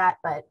into that,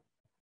 but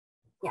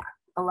yeah,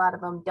 a lot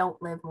of them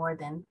don't live more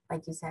than,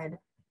 like you said,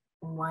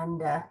 1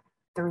 to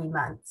 3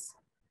 months.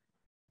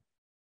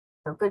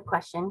 So good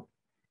question.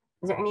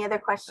 Is there any other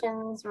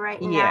questions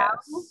right now?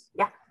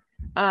 Yes.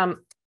 Yeah.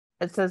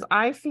 It says,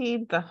 I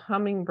feed the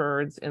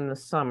hummingbirds in the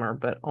summer,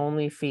 but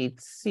only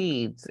feed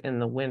seeds in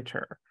the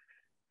winter.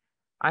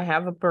 I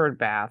have a bird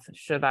bath.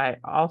 Should I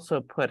also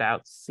put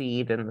out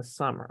seed in the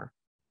summer?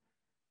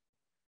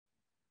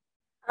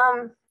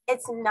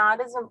 It's not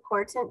as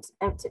important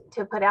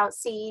to put out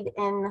seed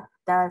in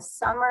the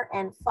summer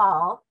and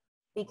fall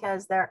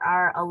because there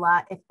are a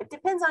lot. It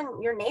depends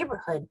on your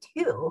neighborhood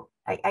too.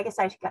 I guess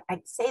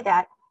I'd say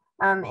that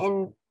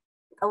in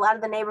a lot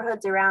of the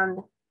neighborhoods around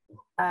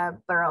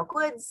Burr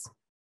Woods,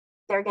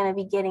 they're going to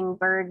be getting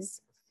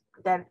birds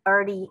that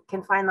already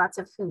can find lots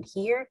of food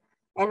here.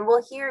 And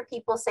we'll hear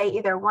people say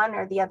either one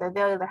or the other.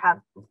 They'll either have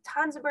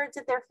tons of birds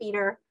at their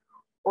feeder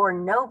or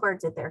no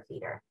birds at their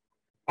feeder.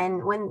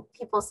 And when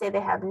people say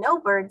they have no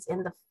birds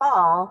in the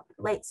fall,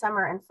 late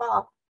summer and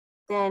fall,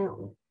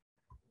 then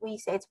we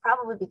say it's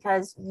probably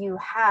because you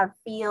have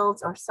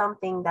fields or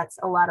something that's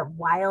a lot of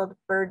wild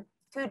bird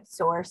food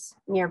source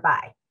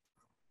nearby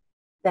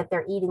that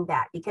they're eating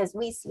that, because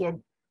we see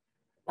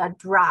a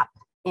drop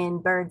in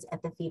birds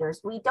at the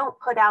feeders. We don't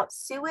put out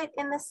suet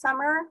in the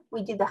summer.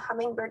 We do the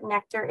hummingbird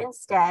nectar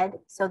instead.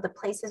 So the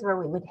places where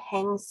we would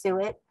hang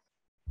suet,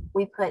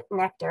 we put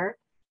nectar,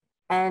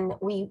 and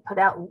we put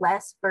out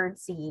less bird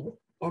seed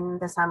in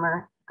the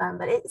summer.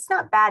 But it's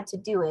not bad to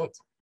do it.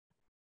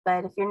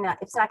 But if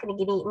it's not going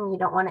to get eaten, you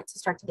don't want it to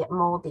start to get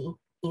moldy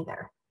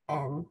either.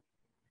 And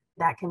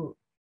that can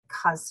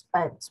cause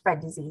spread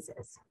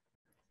diseases.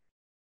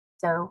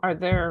 So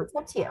it's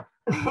up to you.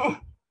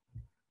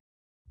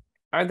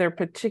 Are there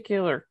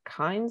particular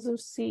kinds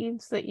of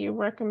seeds that you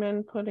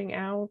recommend putting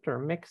out or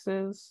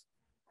mixes?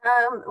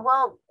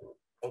 Well,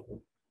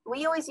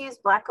 we always use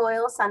black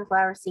oil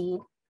sunflower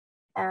seed.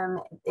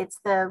 It's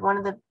the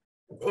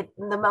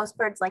most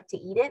birds like to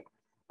eat it,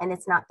 and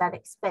it's not that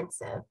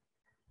expensive.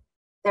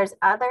 There's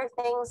other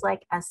things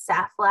like a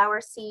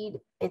safflower seed.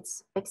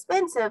 It's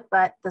expensive,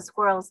 but the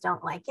squirrels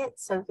don't like it.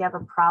 So if you have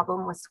a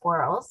problem with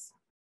squirrels,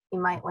 you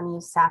might want to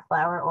use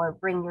safflower or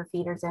bring your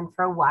feeders in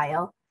for a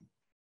while.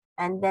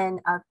 And then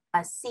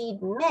a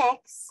seed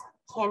mix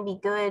can be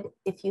good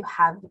if you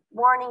have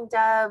mourning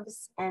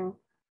doves and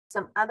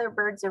some other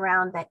birds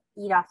around that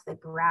eat off the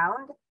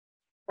ground,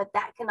 but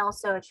that can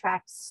also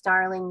attract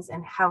starlings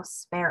and house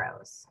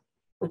sparrows,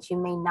 which you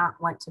may not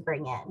want to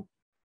bring in.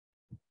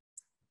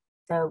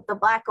 So the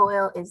black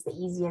oil is the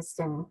easiest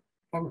and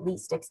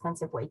least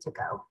expensive way to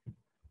go.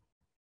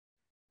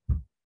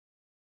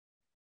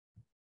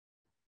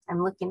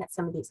 I'm looking at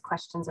some of these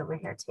questions over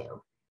here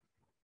too.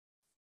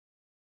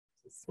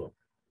 Let's see.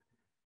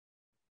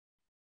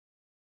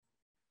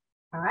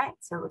 All right,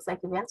 so it looks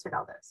like we've answered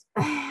all those.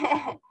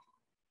 I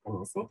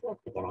missed anything at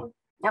the beginning?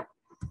 Nope.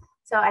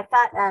 So I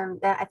thought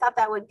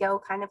that would go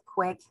kind of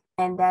quick,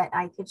 and that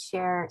I could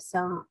share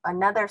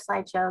another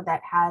slideshow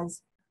that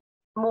has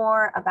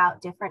more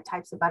about different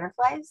types of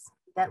butterflies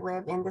that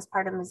live in this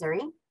part of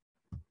Missouri.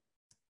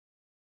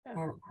 And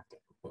I have to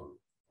open.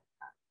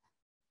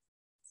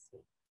 Let's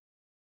see.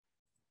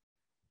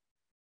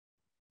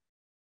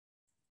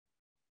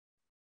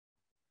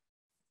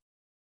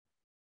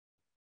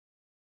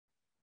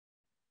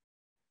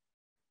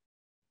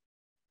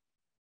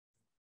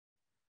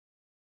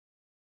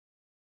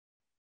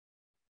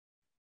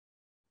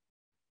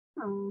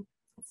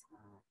 It's not.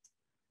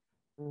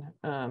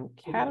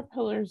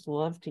 Caterpillars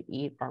love to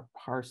eat our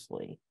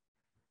parsley.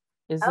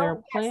 Is there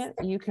a plant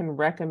you can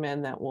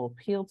recommend that will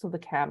appeal to the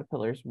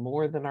caterpillars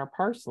more than our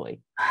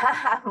parsley?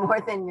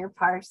 More than your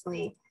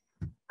parsley.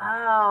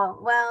 Oh,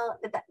 well,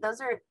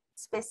 those are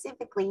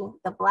specifically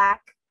the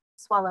black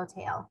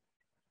swallowtail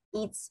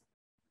eats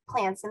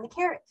plants in the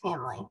carrot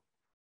family.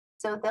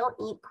 So they'll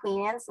eat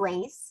Queen Anne's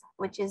lace,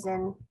 which is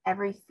in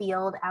every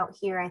field out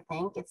here, I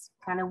think. It's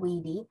kind of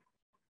weedy.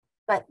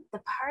 But the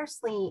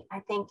parsley,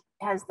 I think,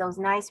 has those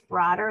nice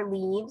broader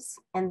leaves,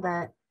 and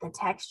the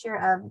texture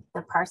of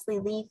the parsley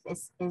leaf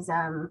is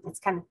it's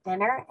kind of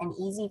thinner and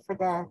easy for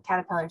the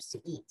caterpillars to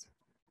eat.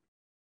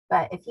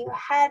 But if you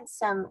had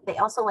they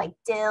also like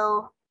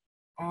dill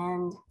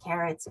and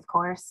carrots, of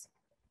course.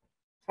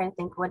 I'm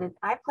trying to think,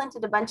 I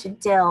planted a bunch of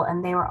dill,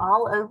 and they were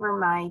all over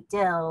my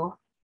dill,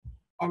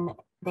 and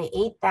they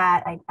ate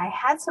that. I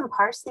had some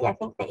parsley. I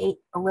think they ate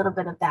a little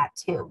bit of that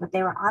too, but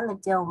they were on the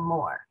dill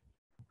more.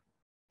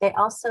 They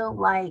also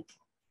like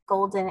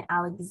golden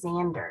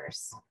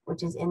Alexanders,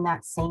 which is in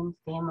that same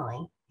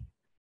family.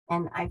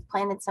 And I've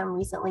planted some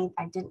recently.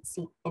 I didn't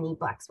see any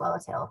black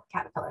swallowtail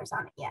caterpillars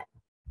on it yet.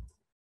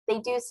 They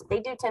do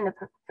tend to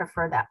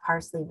prefer that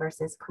parsley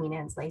versus Queen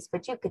Anne's lace,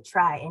 but you could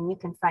try, and you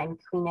can find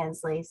Queen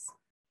Anne's lace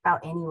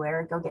about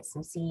anywhere. Go get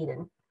some seed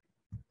and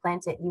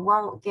plant it. You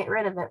won't get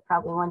rid of it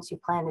probably once you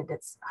plant it.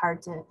 It's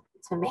hard to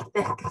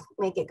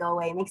make it go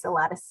away. It makes a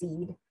lot of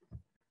seed.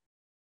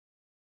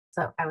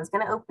 So I was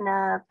going to open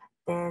up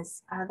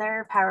this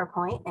other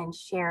PowerPoint and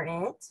share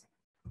it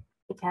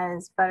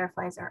because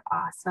butterflies are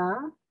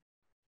awesome.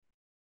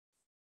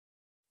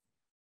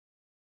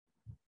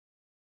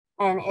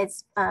 And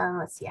it's,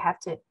 let's see, I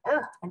did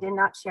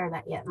not share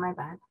that yet, my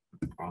bad.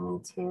 I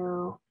need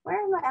to,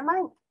 am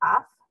I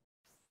off?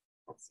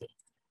 Let's see.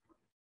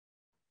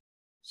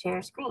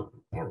 Share screen,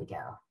 there we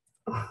go.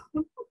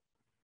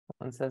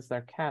 Someone says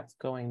their cat's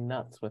going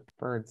nuts with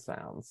bird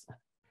sounds.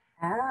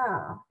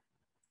 Oh.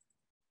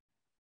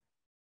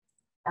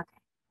 Okay.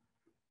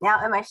 Now,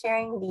 am I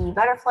sharing the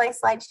butterfly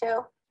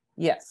slideshow?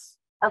 Yes.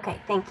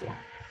 Okay, thank you.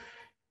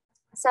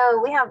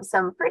 So we have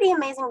some pretty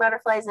amazing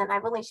butterflies, and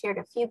I've only shared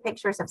a few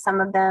pictures of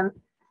some of them.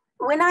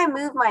 When I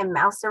move my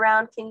mouse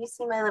around, can you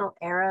see my little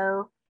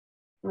arrow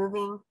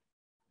moving?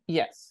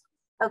 Yes.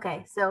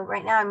 Okay, so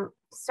right now I'm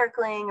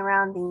circling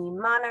around the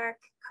monarch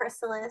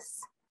chrysalis,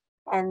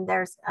 and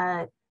there's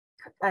a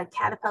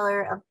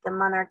caterpillar of the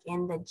monarch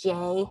in the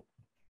J.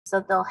 So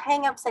they'll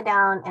hang upside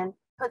down and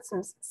put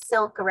some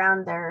silk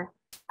around their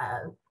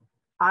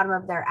bottom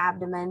of their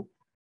abdomen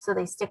so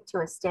they stick to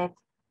a stick.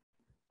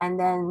 And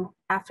then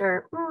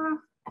after,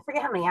 I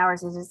forget how many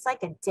hours it is, it's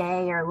like a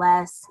day or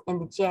less in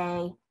the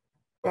J,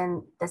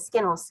 then the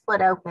skin will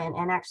split open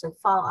and actually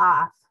fall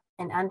off,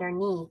 and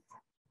underneath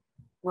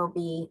will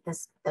be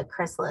the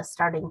chrysalis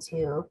starting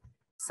to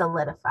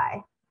solidify,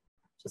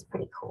 which is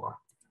pretty cool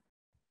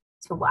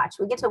to watch.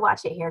 We get to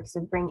watch it here because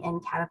we bring in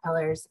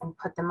caterpillars and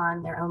put them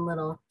on their own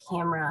little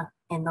camera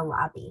in the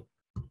lobby.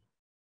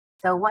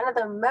 So one of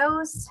the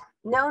most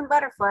known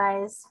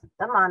butterflies,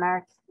 the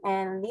monarch,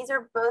 and these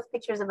are both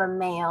pictures of a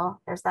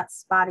male. There's that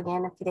spot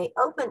again. If they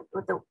open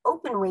with the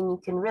open wing,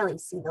 you can really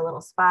see the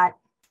little spot.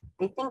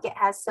 They think it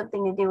has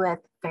something to do with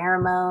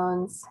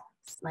pheromones,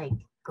 like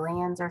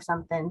glands or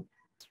something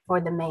for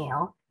the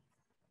male.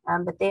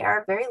 But they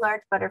are a very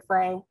large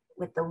butterfly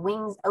with the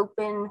wings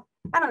open.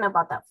 I don't know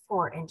about that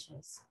 4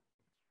 inches.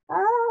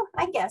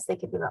 I guess they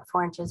could be about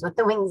 4 inches with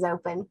the wings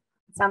open.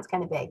 It sounds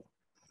kind of big.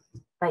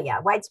 But yeah,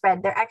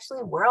 widespread. They're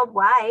actually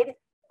worldwide.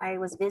 I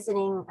was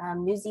visiting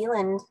New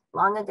Zealand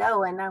long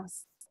ago, and I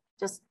was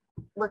just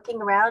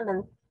looking around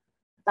and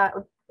thought,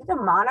 did a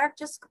monarch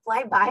just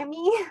fly by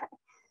me?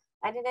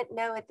 I didn't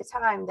know at the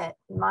time that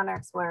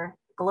monarchs were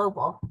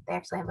global. They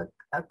actually have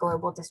a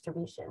global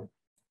distribution.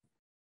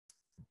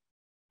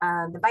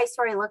 The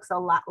viceroy looks a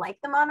lot like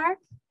the monarch.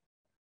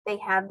 They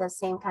have the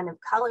same kind of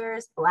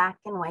colors, black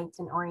and white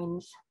and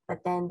orange,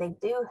 but then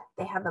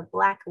they have a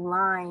black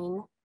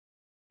line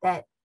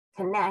that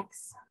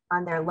connects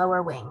on their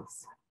lower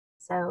wings.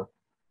 So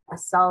a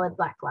solid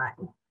black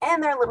line,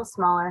 and they're a little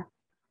smaller.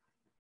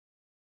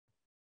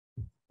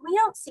 We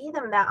don't see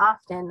them that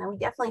often, and we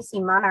definitely see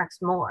monarchs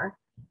more,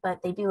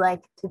 but they do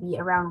like to be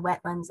around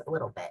wetlands a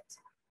little bit.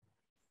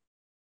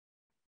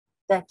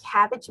 The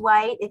cabbage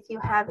white, if you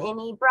have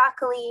any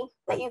broccoli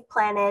that you've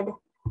planted,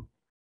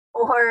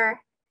 or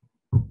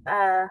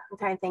I'm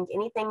trying to think,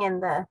 anything in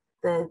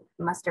the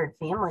mustard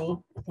family,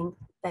 I think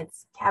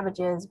that's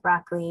cabbages,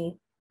 broccoli,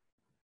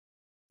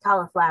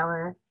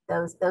 cauliflower,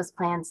 those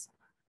plants,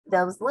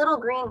 those little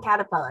green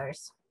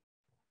caterpillars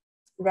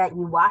that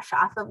you wash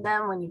off of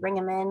them when you bring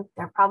them in,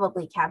 they're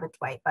probably cabbage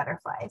white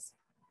butterflies.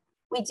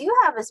 We do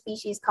have a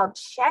species called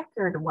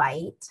checkered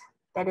white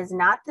that is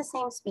not the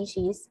same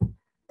species.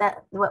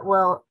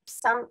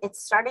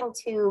 It's starting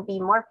to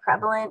be more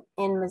prevalent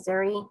in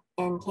Missouri,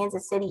 in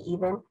Kansas City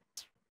even,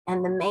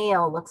 and the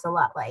male looks a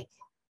lot like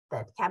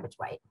the cabbage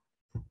white.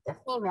 The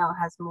female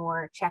has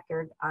more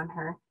checkered on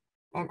her,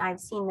 and I've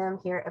seen them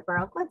here at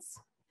Burr Woods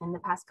in the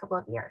past couple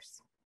of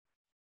years.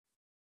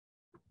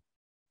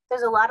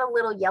 There's a lot of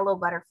little yellow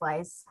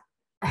butterflies,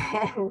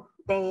 and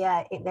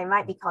they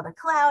might be called a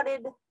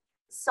clouded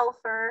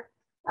sulfur.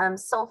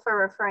 Sulfur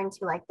referring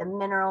to like the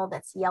mineral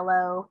that's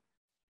yellow.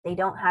 They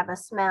don't have a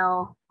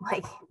smell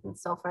like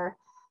sulfur,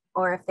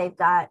 or if they've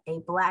got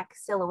a black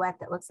silhouette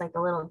that looks like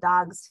a little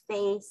dog's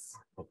face,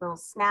 like a little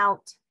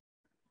snout,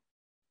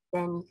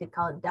 then you could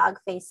call it dog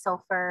face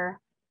sulfur.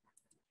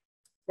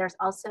 There's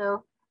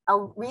also a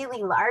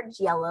really large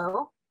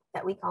yellow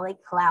that we call a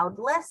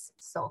cloudless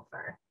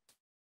sulfur.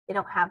 They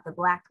don't have the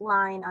black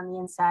line on the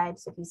inside.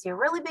 So if you see a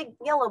really big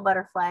yellow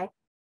butterfly,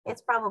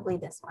 it's probably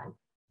this one.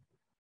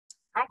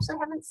 I actually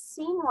haven't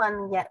seen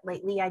one yet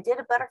lately. I did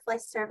a butterfly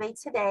survey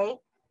today,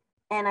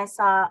 and I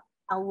saw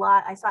 8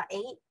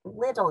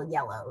 little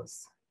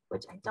yellows,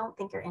 which I don't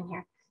think are in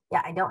here.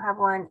 Yeah, I don't have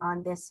one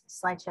on this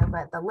slideshow,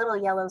 but the little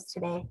yellows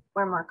today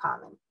were more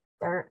common.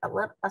 They're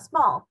a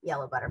small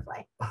yellow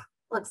butterfly.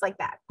 Looks like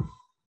that.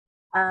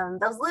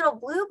 Those little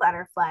blue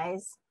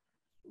butterflies,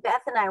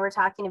 Beth and I were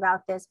talking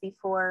about this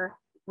before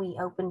we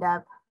opened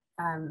up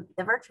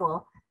the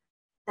virtual,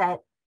 that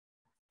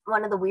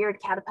one of the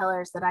weird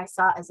caterpillars that I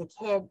saw as a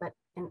kid,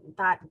 and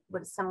thought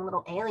was some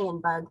little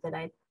alien bug that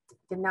I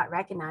did not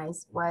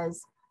recognize,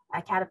 was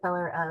a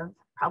caterpillar of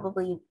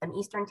probably an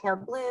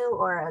eastern-tailed blue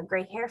or a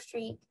gray hair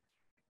streak.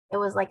 It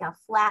was like a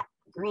flat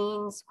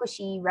green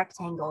squishy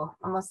rectangle,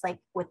 almost like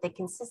with the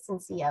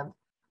consistency of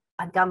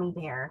a gummy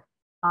bear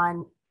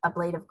on a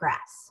blade of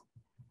grass.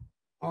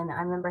 And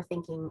I remember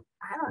thinking,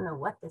 I don't know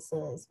what this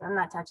is, but I'm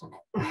not touching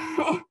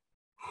it.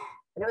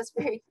 But it was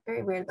very,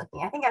 very weird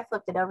looking. I think I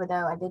flipped it over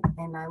though. I did,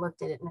 and I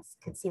looked at it and I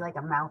could see like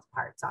a mouth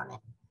parts on it.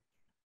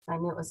 So I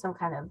knew it was some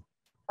kind of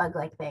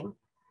bug-like thing.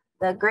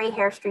 The gray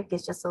hair streak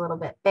is just a little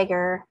bit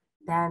bigger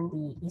than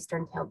the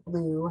eastern-tailed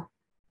blue.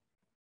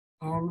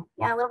 And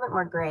yeah, a little bit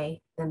more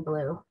gray than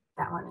blue,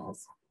 that one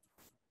is.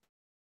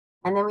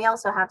 And then we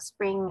also have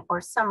spring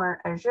or summer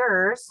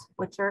azures,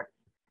 which are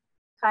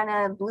kind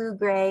of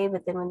blue-gray,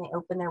 but then when they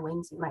open their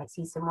wings, you might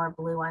see some more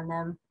blue on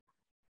them.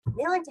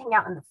 They like to hang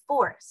out in the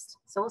forest.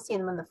 So we'll see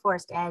them on the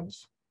forest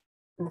edge,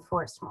 in the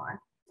forest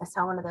more. I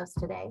saw one of those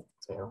today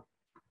too.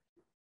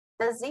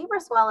 The zebra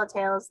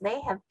swallowtails,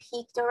 they have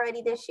peaked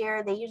already this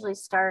year. They usually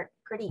start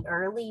pretty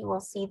early.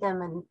 We'll see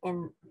them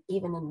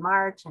even in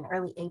March and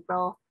early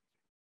April.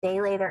 They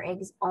lay their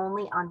eggs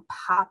only on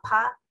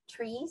pawpaw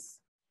trees,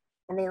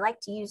 and they like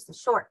to use the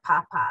short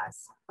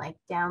pawpaws, like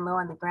down low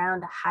on the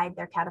ground, to hide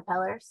their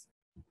caterpillars.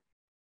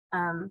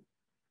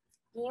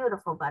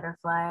 Beautiful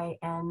butterfly,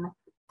 and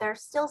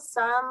there's still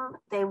some,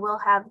 they will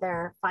have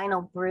their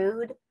final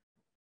brood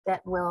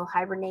that will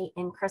hibernate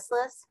in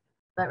chrysalis,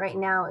 but right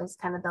now is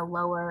kind of the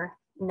lower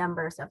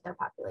numbers of their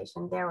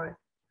population. There were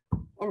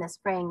in the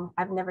spring,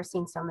 I've never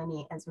seen so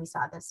many as we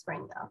saw this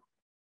spring though.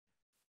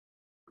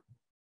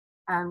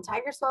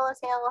 Tiger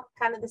swallowtail,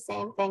 kind of the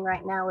same thing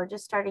right now. We're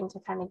just starting to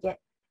kind of get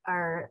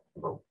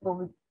we'll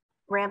be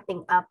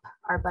ramping up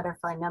our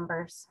butterfly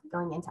numbers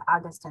going into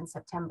August and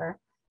September.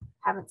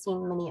 Haven't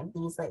seen many of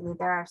these lately.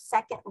 They're our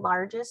second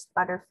largest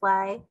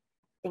butterfly. I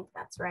think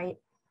that's right.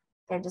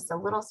 They're just a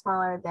little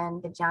smaller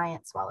than the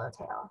giant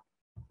swallowtail.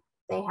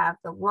 They have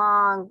the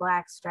long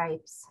black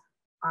stripes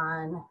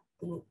on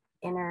the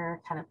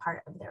inner kind of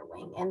part of their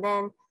wing. And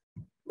then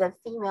the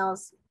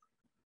females,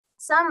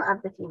 some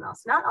of the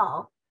females, not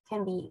all,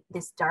 can be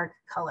this dark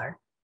color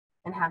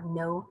and have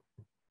no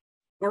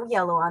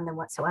yellow on them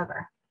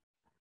whatsoever.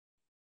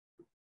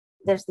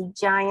 There's the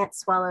giant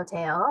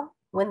swallowtail.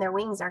 When their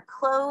wings are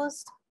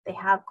closed, they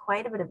have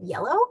quite a bit of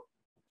yellow.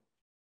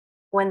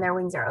 When their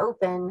wings are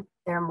open,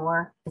 they're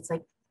more, it's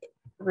like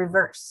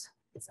reverse.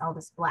 It's all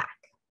this black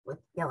with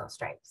yellow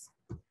stripes.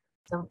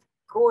 So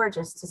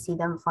gorgeous to see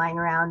them flying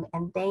around,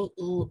 and they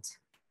eat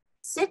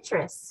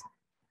citrus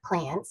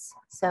plants.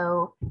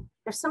 So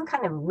there's some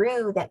kind of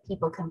rue that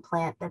people can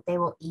plant that they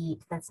will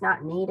eat that's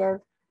not native.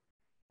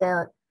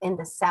 In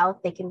the South,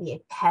 they can be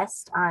a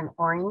pest on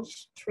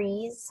orange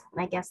trees,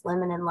 and I guess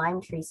lemon and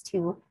lime trees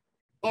too.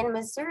 In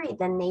Missouri,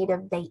 the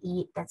native they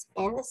eat that's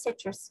in the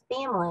citrus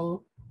family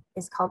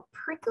is called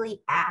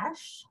prickly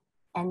ash,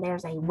 and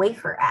there's a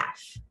wafer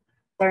ash.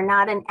 They're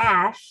not an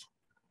ash.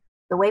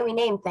 The way we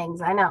name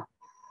things, I know,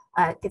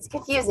 it's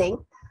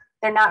confusing.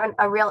 They're not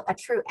a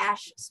true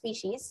ash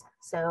species.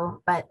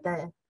 So, but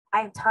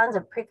I have tons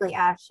of prickly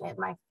ash at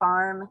my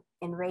farm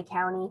in Ray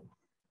County,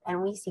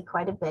 and we see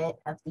quite a bit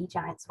of the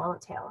giant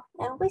swallowtail,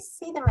 and we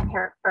see them in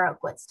Burr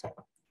Oak Woods too.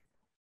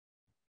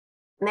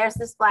 And there's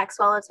this black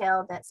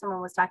swallowtail that someone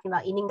was talking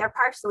about eating their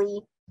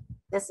parsley.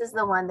 This is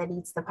the one that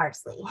eats the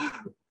parsley.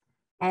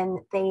 And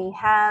they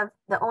have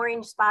the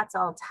orange spots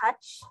all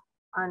touch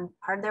on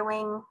part of their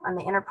wing, on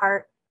the inner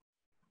part.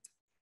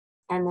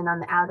 And then on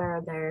the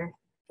outer, there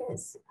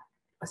is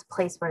a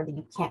place where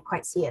you can't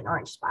quite see an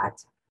orange spot.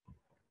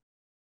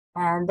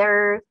 And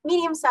they're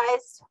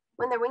medium-sized.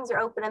 When their wings are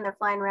open and they're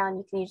flying around,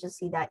 you can usually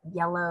see that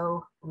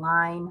yellow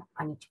line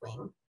on each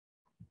wing.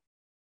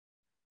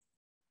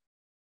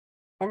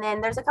 And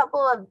then there's a couple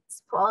of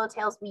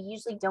swallowtails we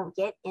usually don't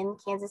get in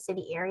Kansas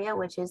City area,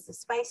 which is the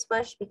spice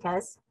bush,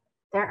 because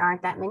there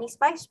aren't that many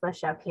spice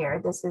bush up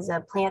here. This is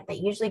a plant that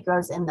usually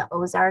grows in the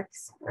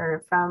Ozarks,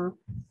 or from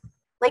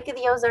Lake of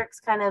the Ozarks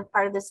kind of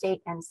part of the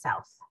state and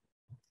south.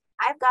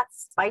 I've got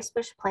spice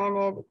bush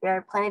planted.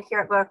 They're planted here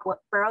at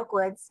Burr Oak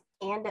Woods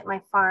and at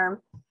my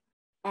farm.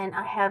 And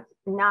I have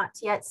not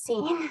yet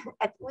seen,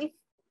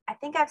 I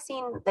think I've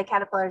seen the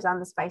caterpillars on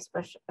the spice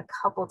bush a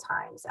couple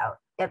times out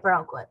at Burr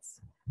Oak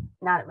Woods,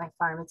 not at my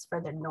farm, it's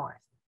further north.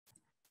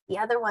 The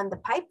other one, the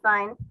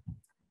pipevine,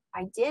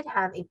 I did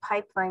have a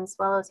pipevine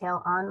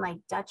swallowtail on my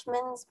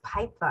Dutchman's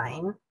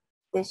pipevine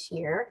this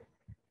year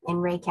in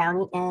Ray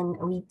County, and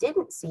we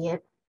didn't see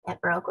it at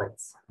Burr Oak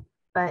Woods,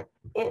 but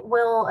it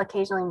will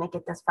occasionally make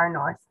it this far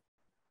north.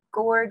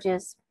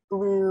 Gorgeous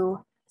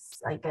blue,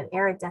 like an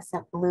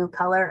iridescent blue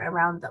color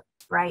around the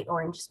bright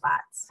orange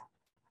spots.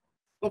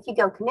 If you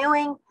go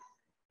canoeing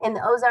in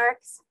the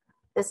Ozarks,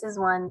 this is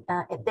one,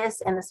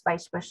 this and the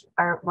spice bush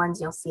are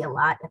ones you'll see a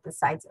lot at the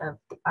sides of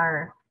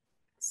our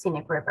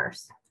scenic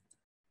rivers.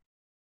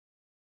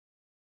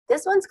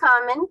 This one's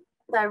common,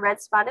 the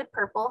red spotted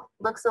purple,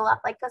 looks a lot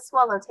like a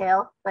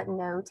swallowtail, but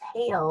no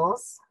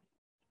tails.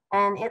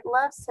 And it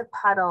loves to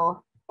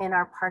puddle in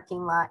our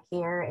parking lot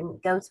here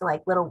and go to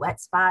like little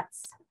wet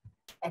spots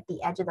at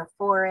the edge of the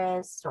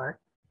forest or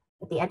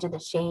at the edge of the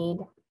shade.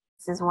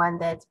 This is one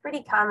that's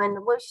pretty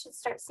common. We should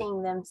start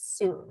seeing them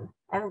soon.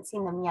 I haven't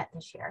seen them yet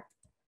this year.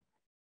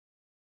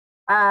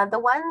 The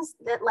ones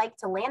that like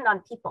to land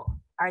on people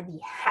are the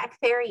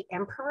hackberry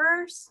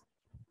emperors,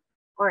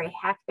 or a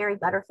hackberry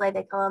butterfly,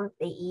 they call them.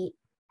 They eat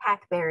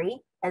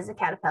hackberry as a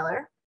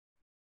caterpillar,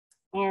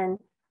 and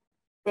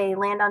they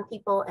land on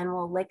people and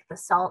will lick the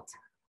salt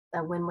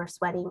when we're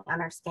sweating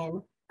on our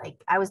skin.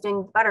 Like I was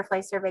doing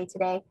butterfly survey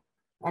today,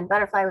 and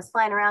butterfly was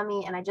flying around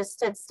me, and I just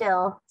stood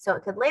still so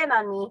it could land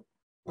on me,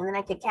 and then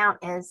I could count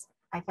as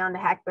I found a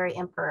hackberry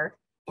emperor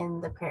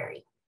in the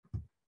prairie.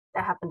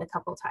 That happened a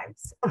couple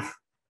times.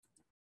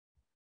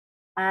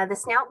 The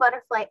snout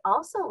butterfly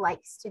also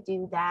likes to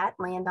do that,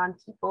 land on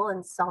people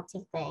and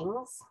salty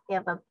things. They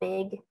have a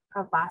big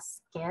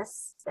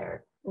proboscis,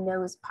 their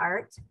nose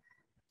part,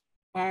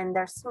 and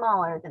they're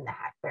smaller than the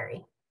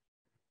hackberry.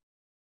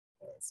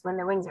 When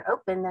their wings are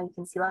open, then you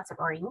can see lots of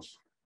orange.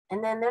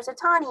 And then there's a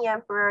tawny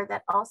emperor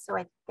that also,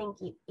 I think,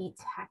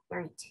 eats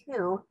hackberry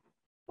too,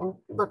 and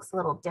looks a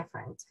little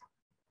different.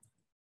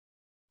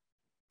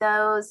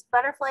 Those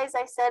butterflies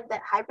I said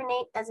that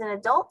hibernate as an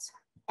adult,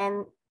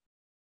 and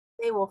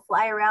they will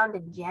fly around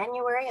in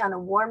January on a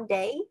warm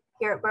day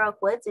here at Burr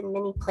Oak Woods in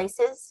many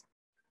places.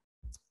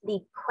 The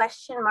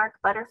question mark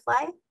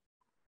butterfly,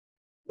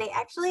 they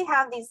actually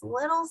have these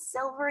little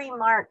silvery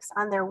marks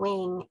on their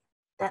wing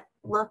that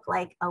look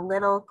like a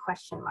little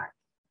question mark.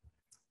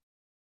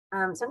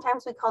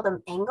 Sometimes we call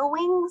them angle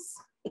wings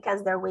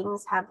because their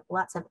wings have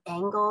lots of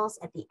angles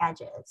at the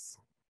edges.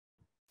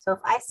 So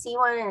if I see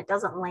one and it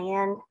doesn't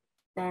land,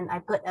 then I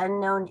put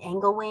unknown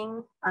angle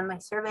wing on my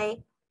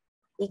survey,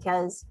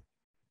 because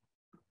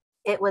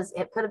it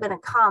could have been a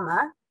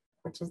comma,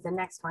 which is the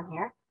next one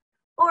here,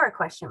 or a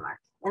question mark.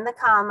 And the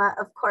comma,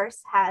 of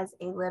course, has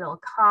a little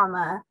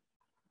comma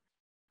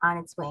on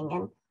its wing.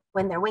 And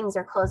when their wings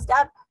are closed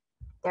up,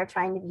 they're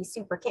trying to be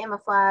super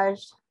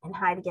camouflaged and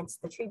hide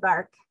against the tree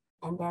bark.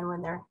 And then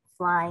when they're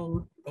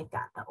flying, they've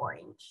got the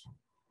orange.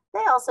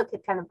 They also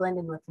could kind of blend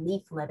in with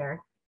leaf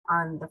litter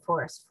on the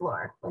forest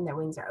floor when their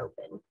wings are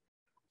open.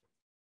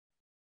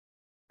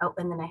 Oh,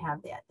 and then I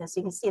have this.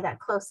 You can see that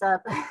close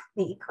up,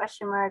 the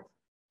question mark,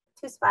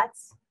 2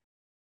 spots.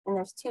 And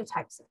there's 2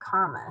 types of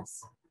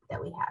commas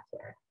that we have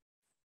here.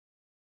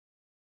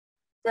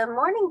 The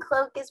mourning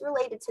cloak is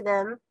related to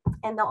them,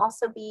 and they'll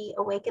also be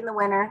awake in the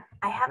winter.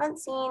 I haven't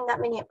seen that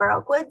many at Burr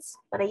Oak Woods,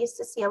 but I used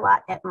to see a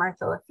lot at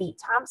Martha Lafitte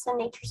Thompson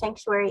Nature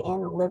Sanctuary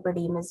in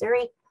Liberty,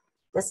 Missouri.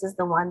 This is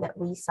the one that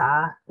we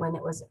saw when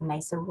it was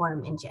nice and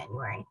warm in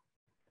January.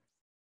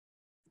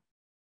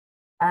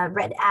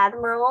 Red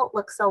Admiral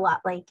looks a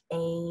lot like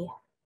a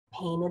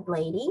painted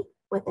lady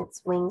with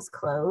its wings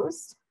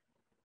closed.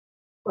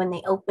 When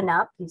they open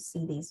up, you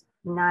see these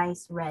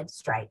nice red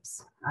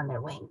stripes on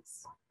their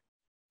wings.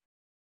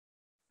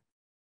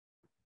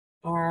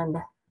 And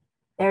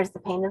there's the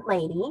painted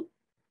lady,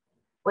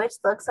 which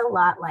looks a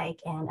lot like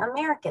an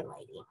American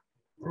lady.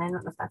 And I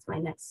don't know if that's my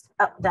next,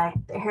 oh,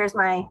 here's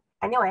my,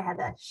 I knew I had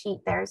that sheet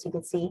there so you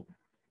could see.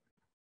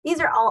 These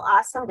are all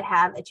awesome to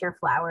have at your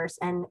flowers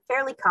and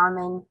fairly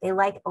common. They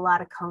like a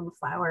lot of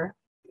coneflower.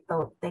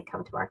 They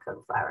come to our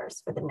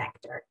coneflowers for the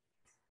nectar.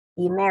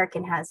 The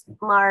American has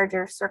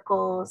larger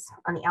circles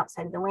on the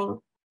outside of the wing.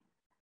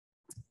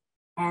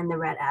 And the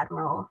Red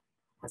Admiral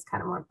has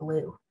kind of more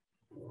blue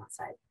on the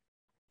outside.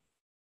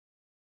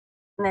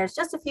 And there's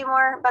just a few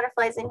more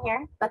butterflies in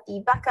here, but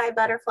the Buckeye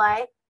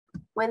butterfly,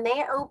 when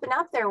they open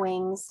up their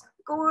wings,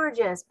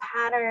 gorgeous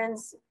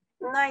patterns,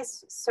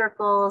 nice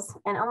circles,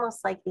 and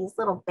almost like these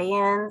little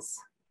bands,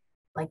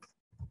 like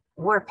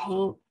war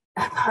paint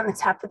on the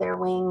top of their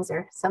wings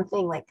or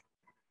something like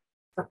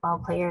football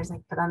players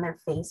like put on their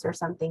face or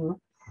something.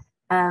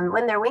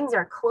 When their wings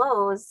are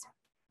closed,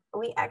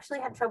 we actually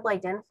had trouble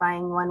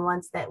identifying one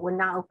once that would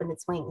not open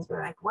its wings. We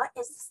were like, what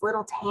is this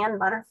little tan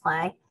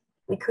butterfly?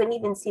 We couldn't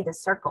even see the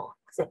circle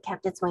because it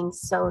kept its wings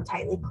so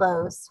tightly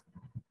closed.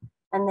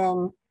 And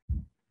then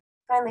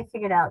finally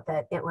figured out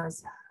that it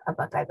was a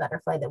Buckeye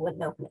butterfly that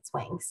wouldn't open its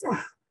wings.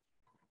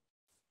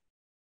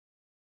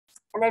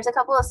 And there's a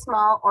couple of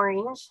small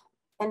orange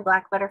and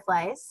black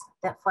butterflies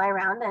that fly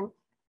around, and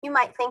you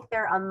might think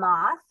they're a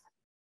moth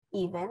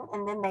even,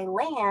 and then they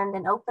land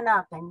and open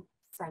up and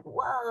it's like,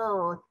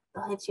 whoa,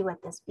 they'll hit you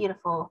with this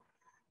beautiful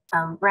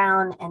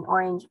brown and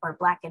orange or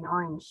black and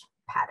orange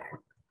pattern.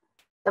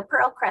 The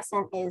pearl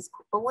crescent is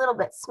a little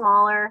bit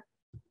smaller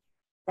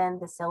than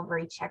the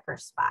silvery checker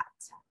spot.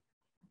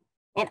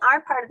 In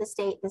our part of the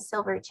state, the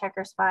silvery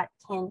checker spot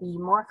can be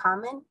more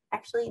common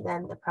actually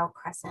than the pearl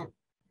crescent,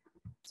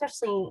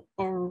 especially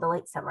in the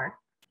late summer.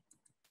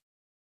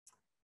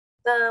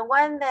 The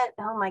one that,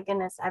 oh my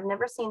goodness, I've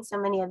never seen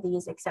so many of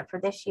these except for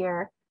this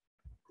year.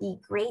 The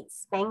great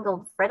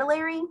spangled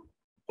fritillary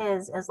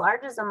is as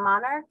large as a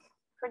monarch,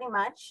 pretty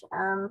much,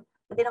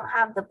 but they don't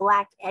have the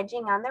black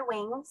edging on their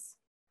wings.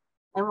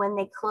 And when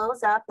they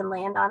close up and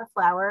land on a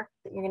flower,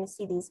 you're going to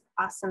see these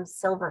awesome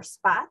silver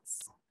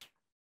spots.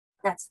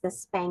 That's the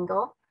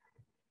spangle.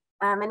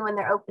 And when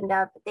they're opened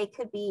up, they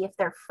could be, if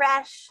they're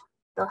fresh,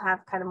 they'll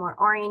have kind of more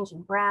orange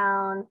and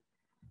brown.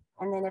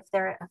 And then if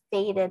they're a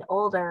faded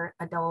older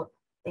adult,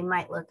 they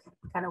might look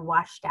kind of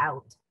washed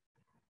out.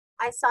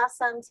 I saw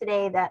some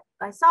today that,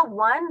 I saw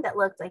one that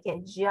looked like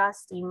it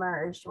just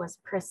emerged, was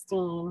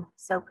pristine,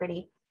 so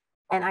pretty.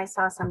 And I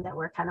saw some that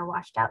were kind of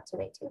washed out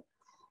today too.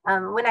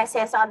 When I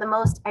say I saw the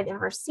most I'd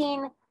ever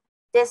seen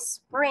this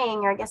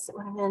spring, or I guess it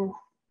would have been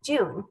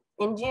June.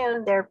 In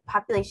June, their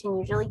population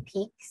usually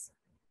peaks,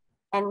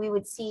 and we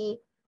would see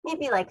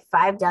maybe like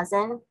 5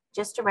 dozen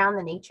just around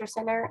the nature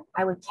center.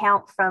 I would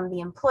count from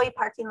the employee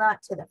parking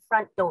lot to the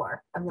front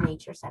door of the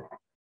nature center.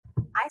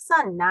 I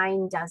saw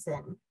 9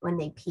 dozen when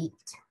they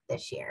peaked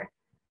this year.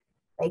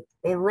 Like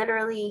they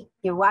literally,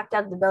 you walked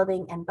out of the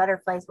building and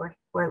butterflies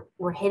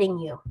were hitting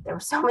you. There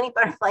were so many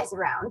butterflies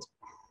around,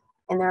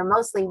 and there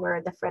mostly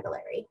were the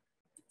fritillary.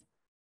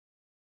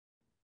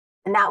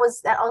 And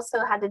that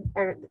also had to,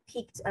 or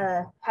peaked,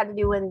 had to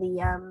do when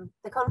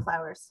the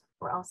coneflowers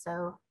were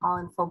also all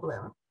in full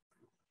bloom.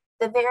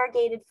 The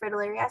variegated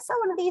fritillary, I saw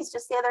one of these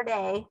just the other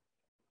day.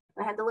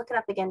 I had to look it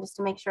up again just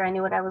to make sure I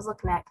knew what I was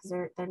looking at, because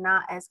they're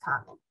not as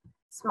common,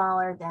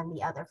 smaller than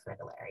the other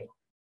fritillary.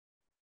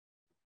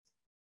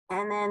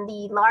 And then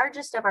the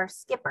largest of our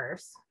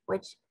skippers,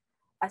 which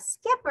a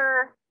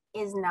skipper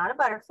is not a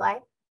butterfly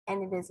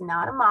and it is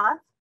not a moth.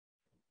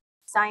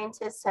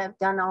 Scientists have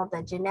done all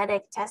the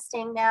genetic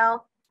testing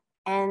now,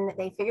 and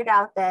they figured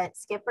out that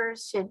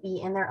skippers should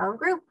be in their own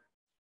group.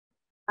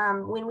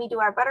 When we do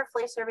our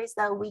butterfly surveys,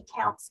 though, we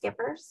count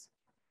skippers.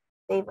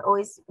 They've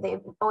always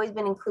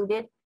been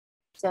included,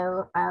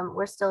 so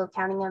we're still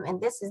counting them. And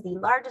this is the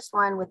largest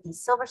one with the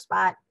silver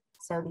spot.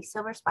 So the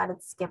silver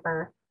spotted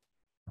skipper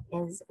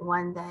is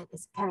one that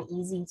is kind of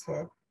easy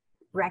to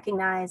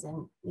recognize,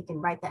 and you can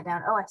write that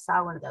down. Oh, I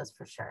saw one of those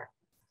for sure.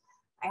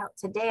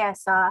 Today I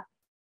saw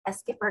a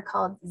skipper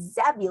called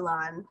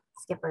Zebulon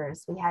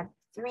skippers. We had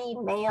 3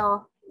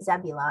 male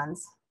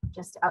Zebulons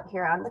just out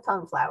here on the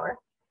coneflower,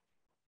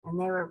 and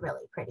they were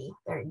really pretty.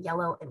 They're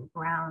yellow and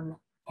brown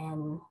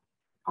and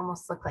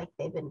almost look like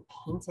they've been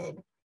painted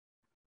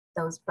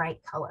those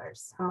bright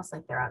colors, almost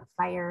like they're on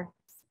fire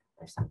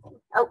or something.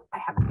 Oh, I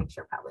have a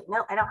picture probably.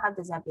 No, I don't have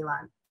the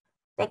Zebulon.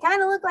 They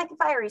kind of look like a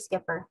fiery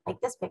skipper, like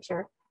this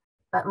picture,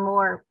 but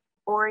more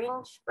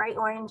orange, bright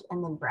orange,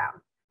 and then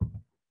brown.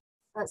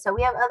 So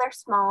we have other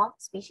small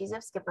species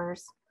of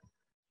skippers.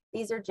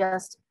 These are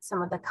just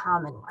some of the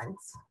common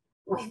ones.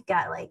 We've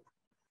got like,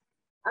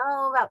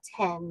 about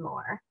 10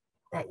 more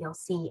that you'll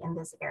see in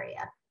this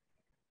area.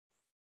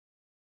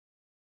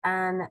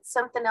 And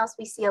something else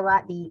we see a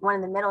lot, the one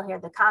in the middle here,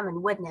 the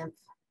common wood nymph.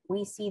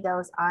 We see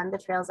those on the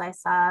trails. I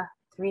saw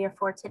 3 or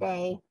 4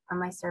 today on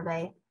my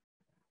survey.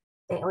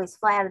 They always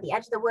fly out of the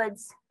edge of the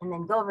woods and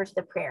then go over to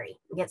the prairie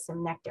and get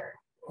some nectar.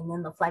 And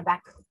then they'll fly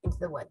back into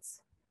the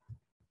woods.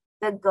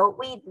 The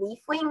goatweed leaf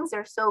wings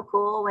are so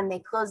cool. When they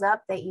close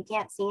up, that you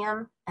can't see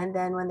them. And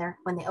then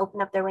when they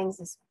open up their wings,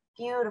 this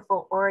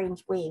beautiful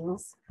orange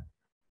wings.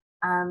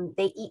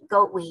 They eat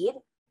goatweed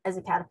as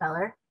a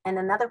caterpillar, and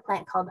another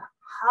plant called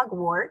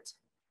hogwort.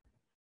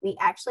 We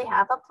actually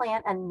have a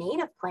plant, a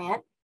native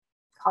plant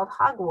called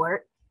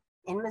hogwort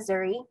in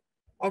Missouri.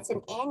 It's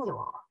an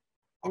annual,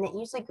 and it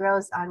usually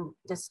grows on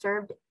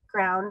disturbed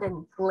ground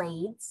and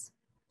glades.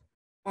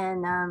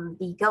 And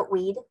the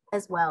goatweed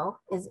as well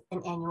is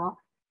an annual.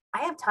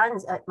 I have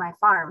tons at my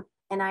farm,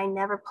 and I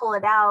never pull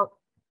it out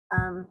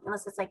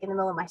unless it's like in the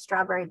middle of my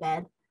strawberry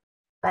bed,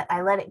 but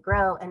I let it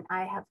grow, and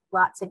I have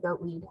lots of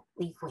goatweed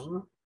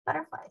leafwing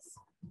butterflies.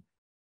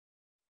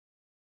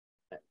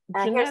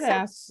 Jeanette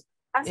asks,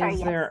 I'm sorry,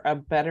 is there a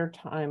better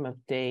time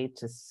of day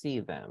to see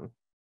them?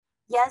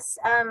 Yes,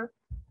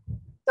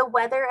 the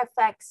weather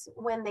affects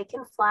when they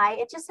can fly.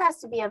 It just has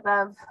to be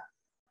above,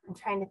 I'm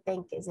trying to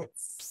think, is it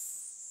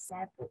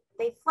 7?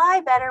 They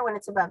fly better when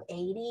it's above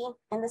 80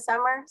 in the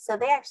summer. So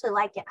they actually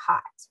like it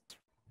hot,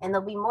 and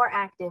they'll be more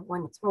active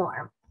when it's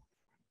warm.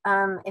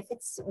 If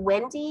it's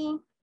windy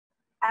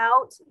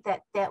out,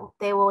 that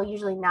they will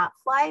usually not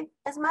fly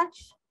as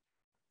much.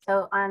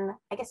 So I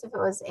guess if it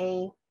was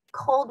a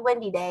cold,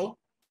 windy day,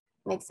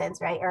 makes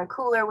sense, right? Or a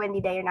cooler,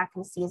 windy day, you're not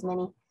going to see as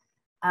many.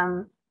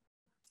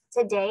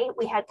 Today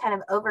we had kind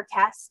of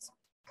overcast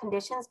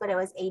conditions, but it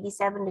was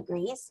 87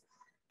 degrees.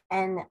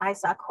 And I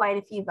saw quite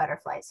a few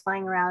butterflies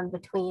flying around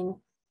between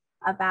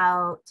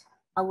about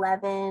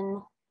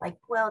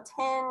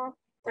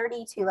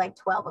 10:30 to like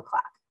 12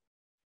 o'clock.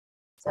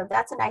 So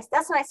that's a nice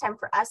time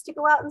for us to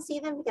go out and see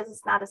them because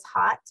it's not as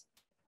hot.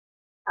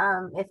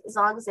 As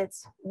long as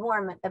it's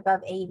warm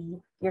above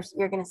 80,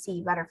 you're going to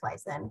see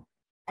butterflies then.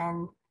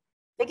 And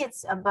if it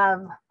gets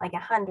above like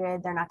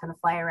 100, they're not going to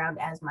fly around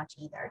as much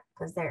either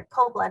because they're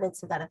cold-blooded,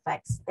 so that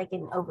affects, they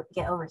can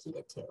get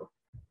overheated too.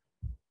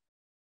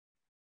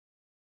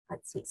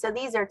 Let's see. So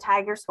these are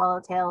tiger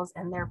swallowtails,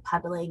 and they're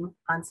puddling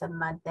on some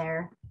mud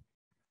there. I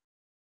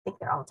think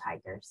they're all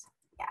tigers.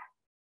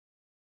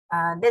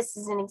 Yeah. This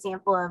is an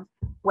example of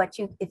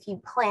if you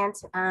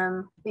plant.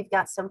 We've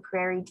got some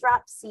prairie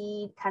drop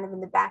seed kind of in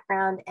the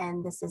background,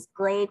 and this is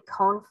glade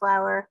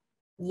coneflower,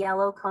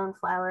 yellow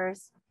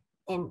coneflowers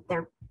in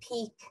their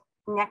peak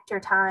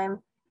nectar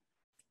time.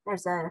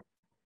 There's a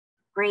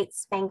great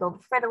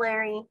spangled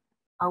fritillary,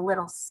 a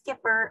little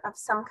skipper of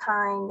some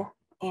kind,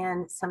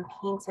 and some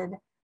painted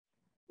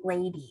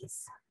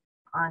ladies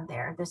on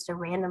there. Just a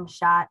random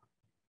shot.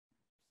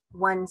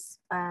 One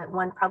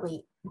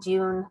probably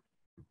June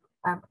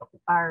of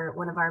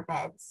one of our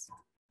beds,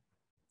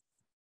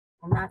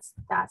 and that's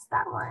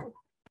that one.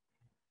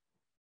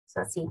 So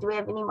let's see, do we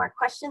have any more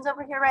questions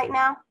over here right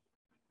now?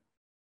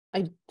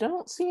 I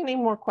don't see any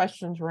more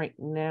questions right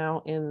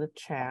now in the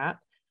chat.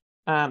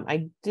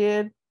 I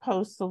did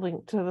post the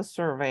link to the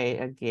survey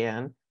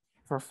again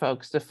for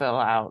folks to fill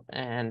out,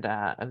 and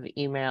I've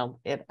emailed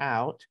it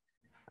out.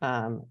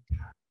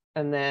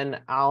 And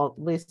then I'll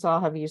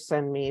have you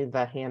send me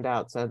the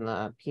handouts and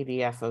the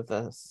PDF of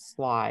the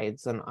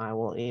slides, and I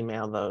will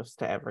email those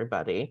to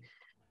everybody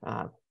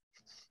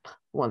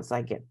once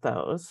I get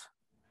those.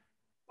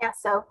 Yeah,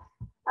 so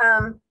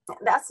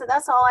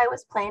that's all I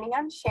was planning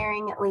on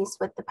sharing, at least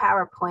with the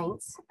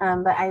PowerPoints.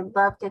 But I'd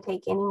love to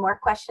take any more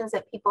questions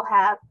that people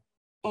have.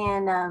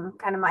 And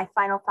kind of my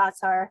final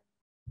thoughts are,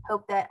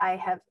 hope that I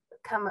have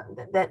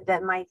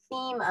that my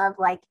theme of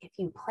like, if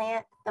you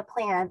plant the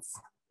plants,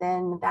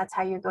 then that's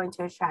how you're going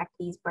to attract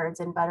these birds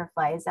and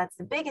butterflies. That's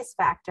the biggest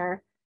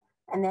factor.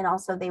 And then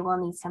also they will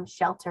need some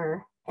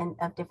shelter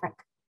of different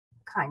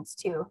kinds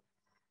too.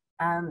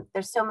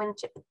 There's so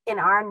much in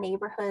our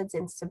neighborhoods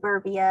in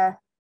suburbia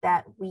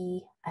that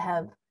we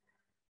have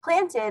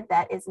planted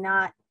that is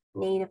not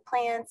native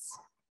plants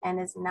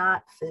and is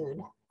not food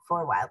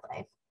for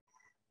wildlife.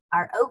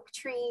 Our oak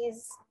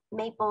trees,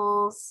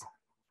 maples,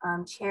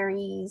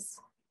 cherries,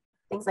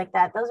 things like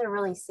that, those are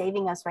really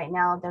saving us right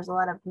now. There's a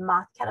lot of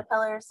moth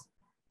caterpillars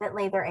that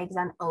lay their eggs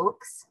on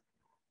oaks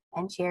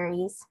and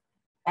cherries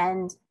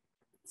and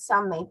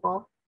some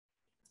maple.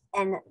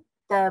 And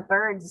the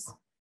birds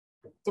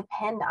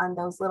depend on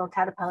those little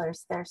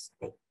caterpillars.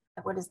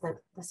 What is the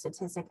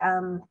statistic?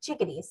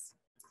 Chickadees.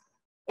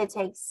 It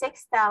takes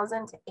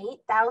 6,000 to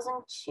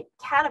 8,000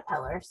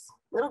 caterpillars,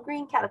 little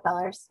green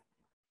caterpillars,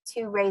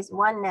 to raise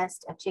one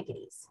nest of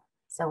chickadees.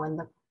 So when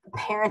the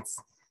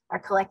parents are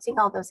collecting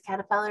all those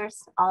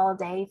caterpillars all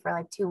day for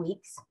like 2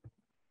 weeks,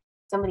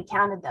 somebody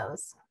counted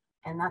those,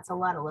 and that's a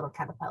lot of little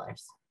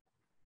caterpillars.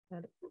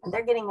 And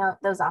they're getting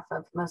those off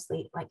of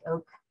mostly like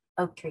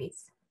oak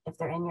trees if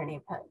they're in your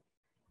neighborhood.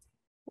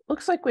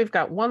 Looks like we've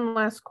got one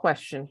last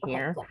question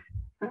here. Okay,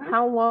 yeah. Mm-hmm.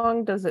 How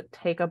long does it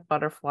take a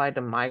butterfly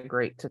to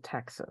migrate to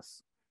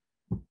Texas?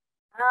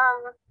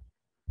 I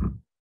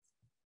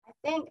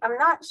think I'm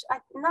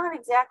not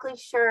exactly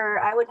sure.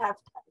 I would have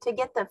to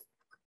get the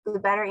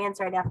better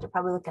answer. I'd have to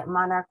probably look at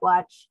Monarch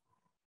Watch.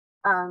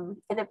 And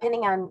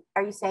depending on,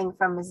 are you saying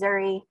from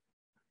Missouri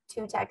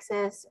to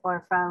Texas,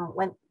 or from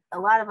when a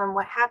lot of them,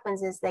 what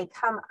happens is they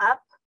come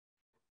up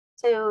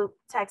to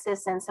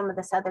Texas and some of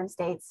the southern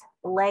states,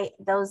 lay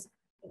those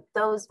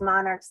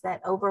monarchs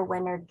that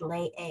overwintered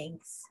lay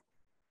eggs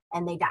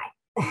and they die.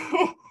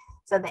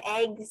 So the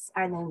eggs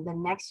are the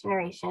next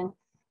generation.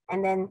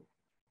 And then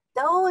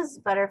those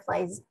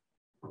butterflies,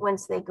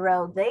 once they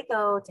grow, they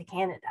go to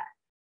Canada.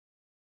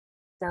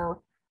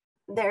 So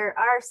there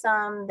are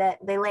some that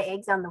they lay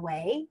eggs on the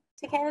way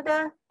to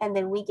Canada, and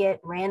then we get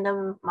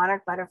random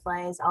monarch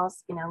butterflies, all,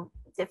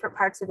 different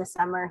parts of the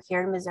summer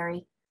here in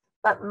Missouri.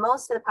 But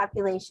most of the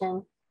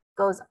population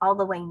goes all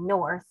the way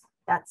north.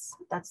 That's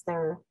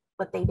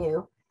what they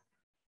do.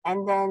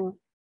 And then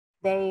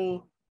they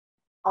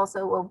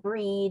also will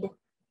breed,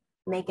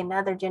 make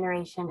another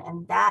generation,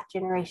 and that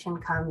generation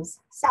comes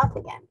south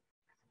again.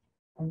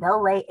 And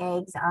they'll lay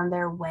eggs on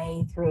their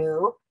way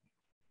through.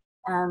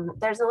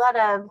 There's a lot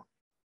of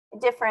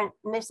different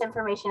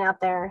misinformation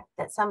out there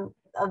that some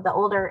of the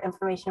older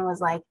information was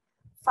like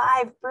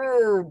 5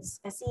 broods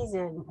a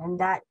season, and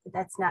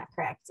that's not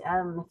correct.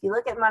 If you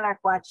look at Monarch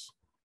Watch,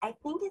 I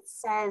think it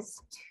says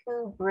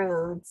 2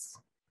 broods.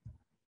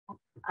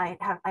 I'd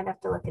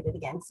have to look at it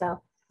again.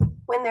 So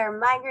when they're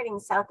migrating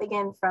south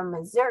again from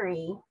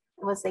Missouri,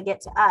 once they get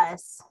to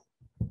us,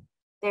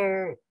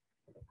 they're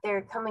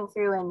coming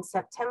through in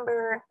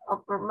September.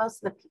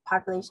 Most of the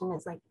population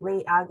is like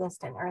late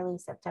August and early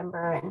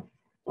September and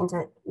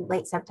into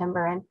late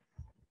September, and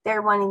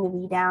they're wanting to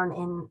be down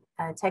in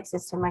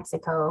Texas to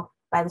Mexico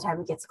by the time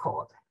it gets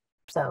cold.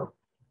 So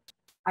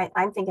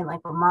I'm thinking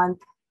like a month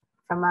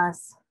from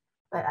us,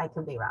 but I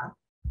could be wrong.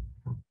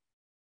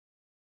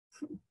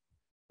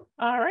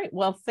 All right.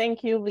 Well,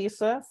 thank you,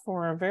 Lisa,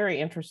 for a very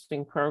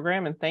interesting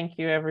program. And thank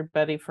you,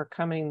 everybody, for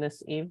coming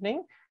this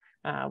evening.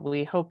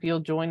 We hope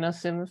you'll join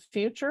us in the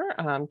future.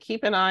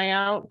 Keep an eye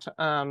out.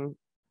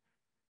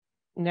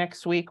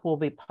 Next week, we'll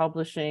be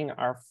publishing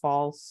our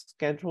fall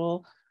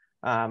schedule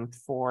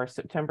for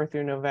September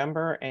through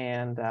November.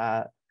 And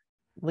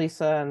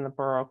Lisa and the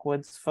Burr Oak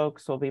Woods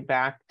folks will be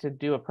back to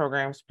do a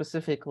program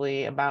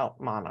specifically about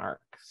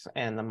monarchs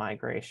and the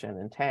migration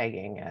and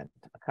tagging at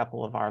a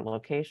couple of our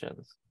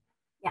locations.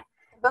 Yeah.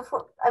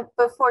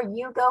 Before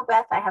you go,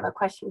 Beth, I have a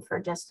question for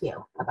just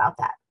you about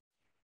that.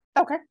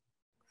 Okay.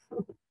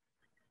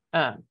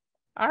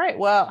 All right.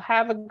 Well,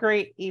 have a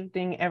great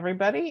evening,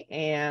 everybody,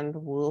 and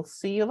we'll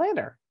see you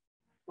later.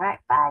 All right.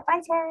 Bye.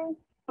 Bye, Terry.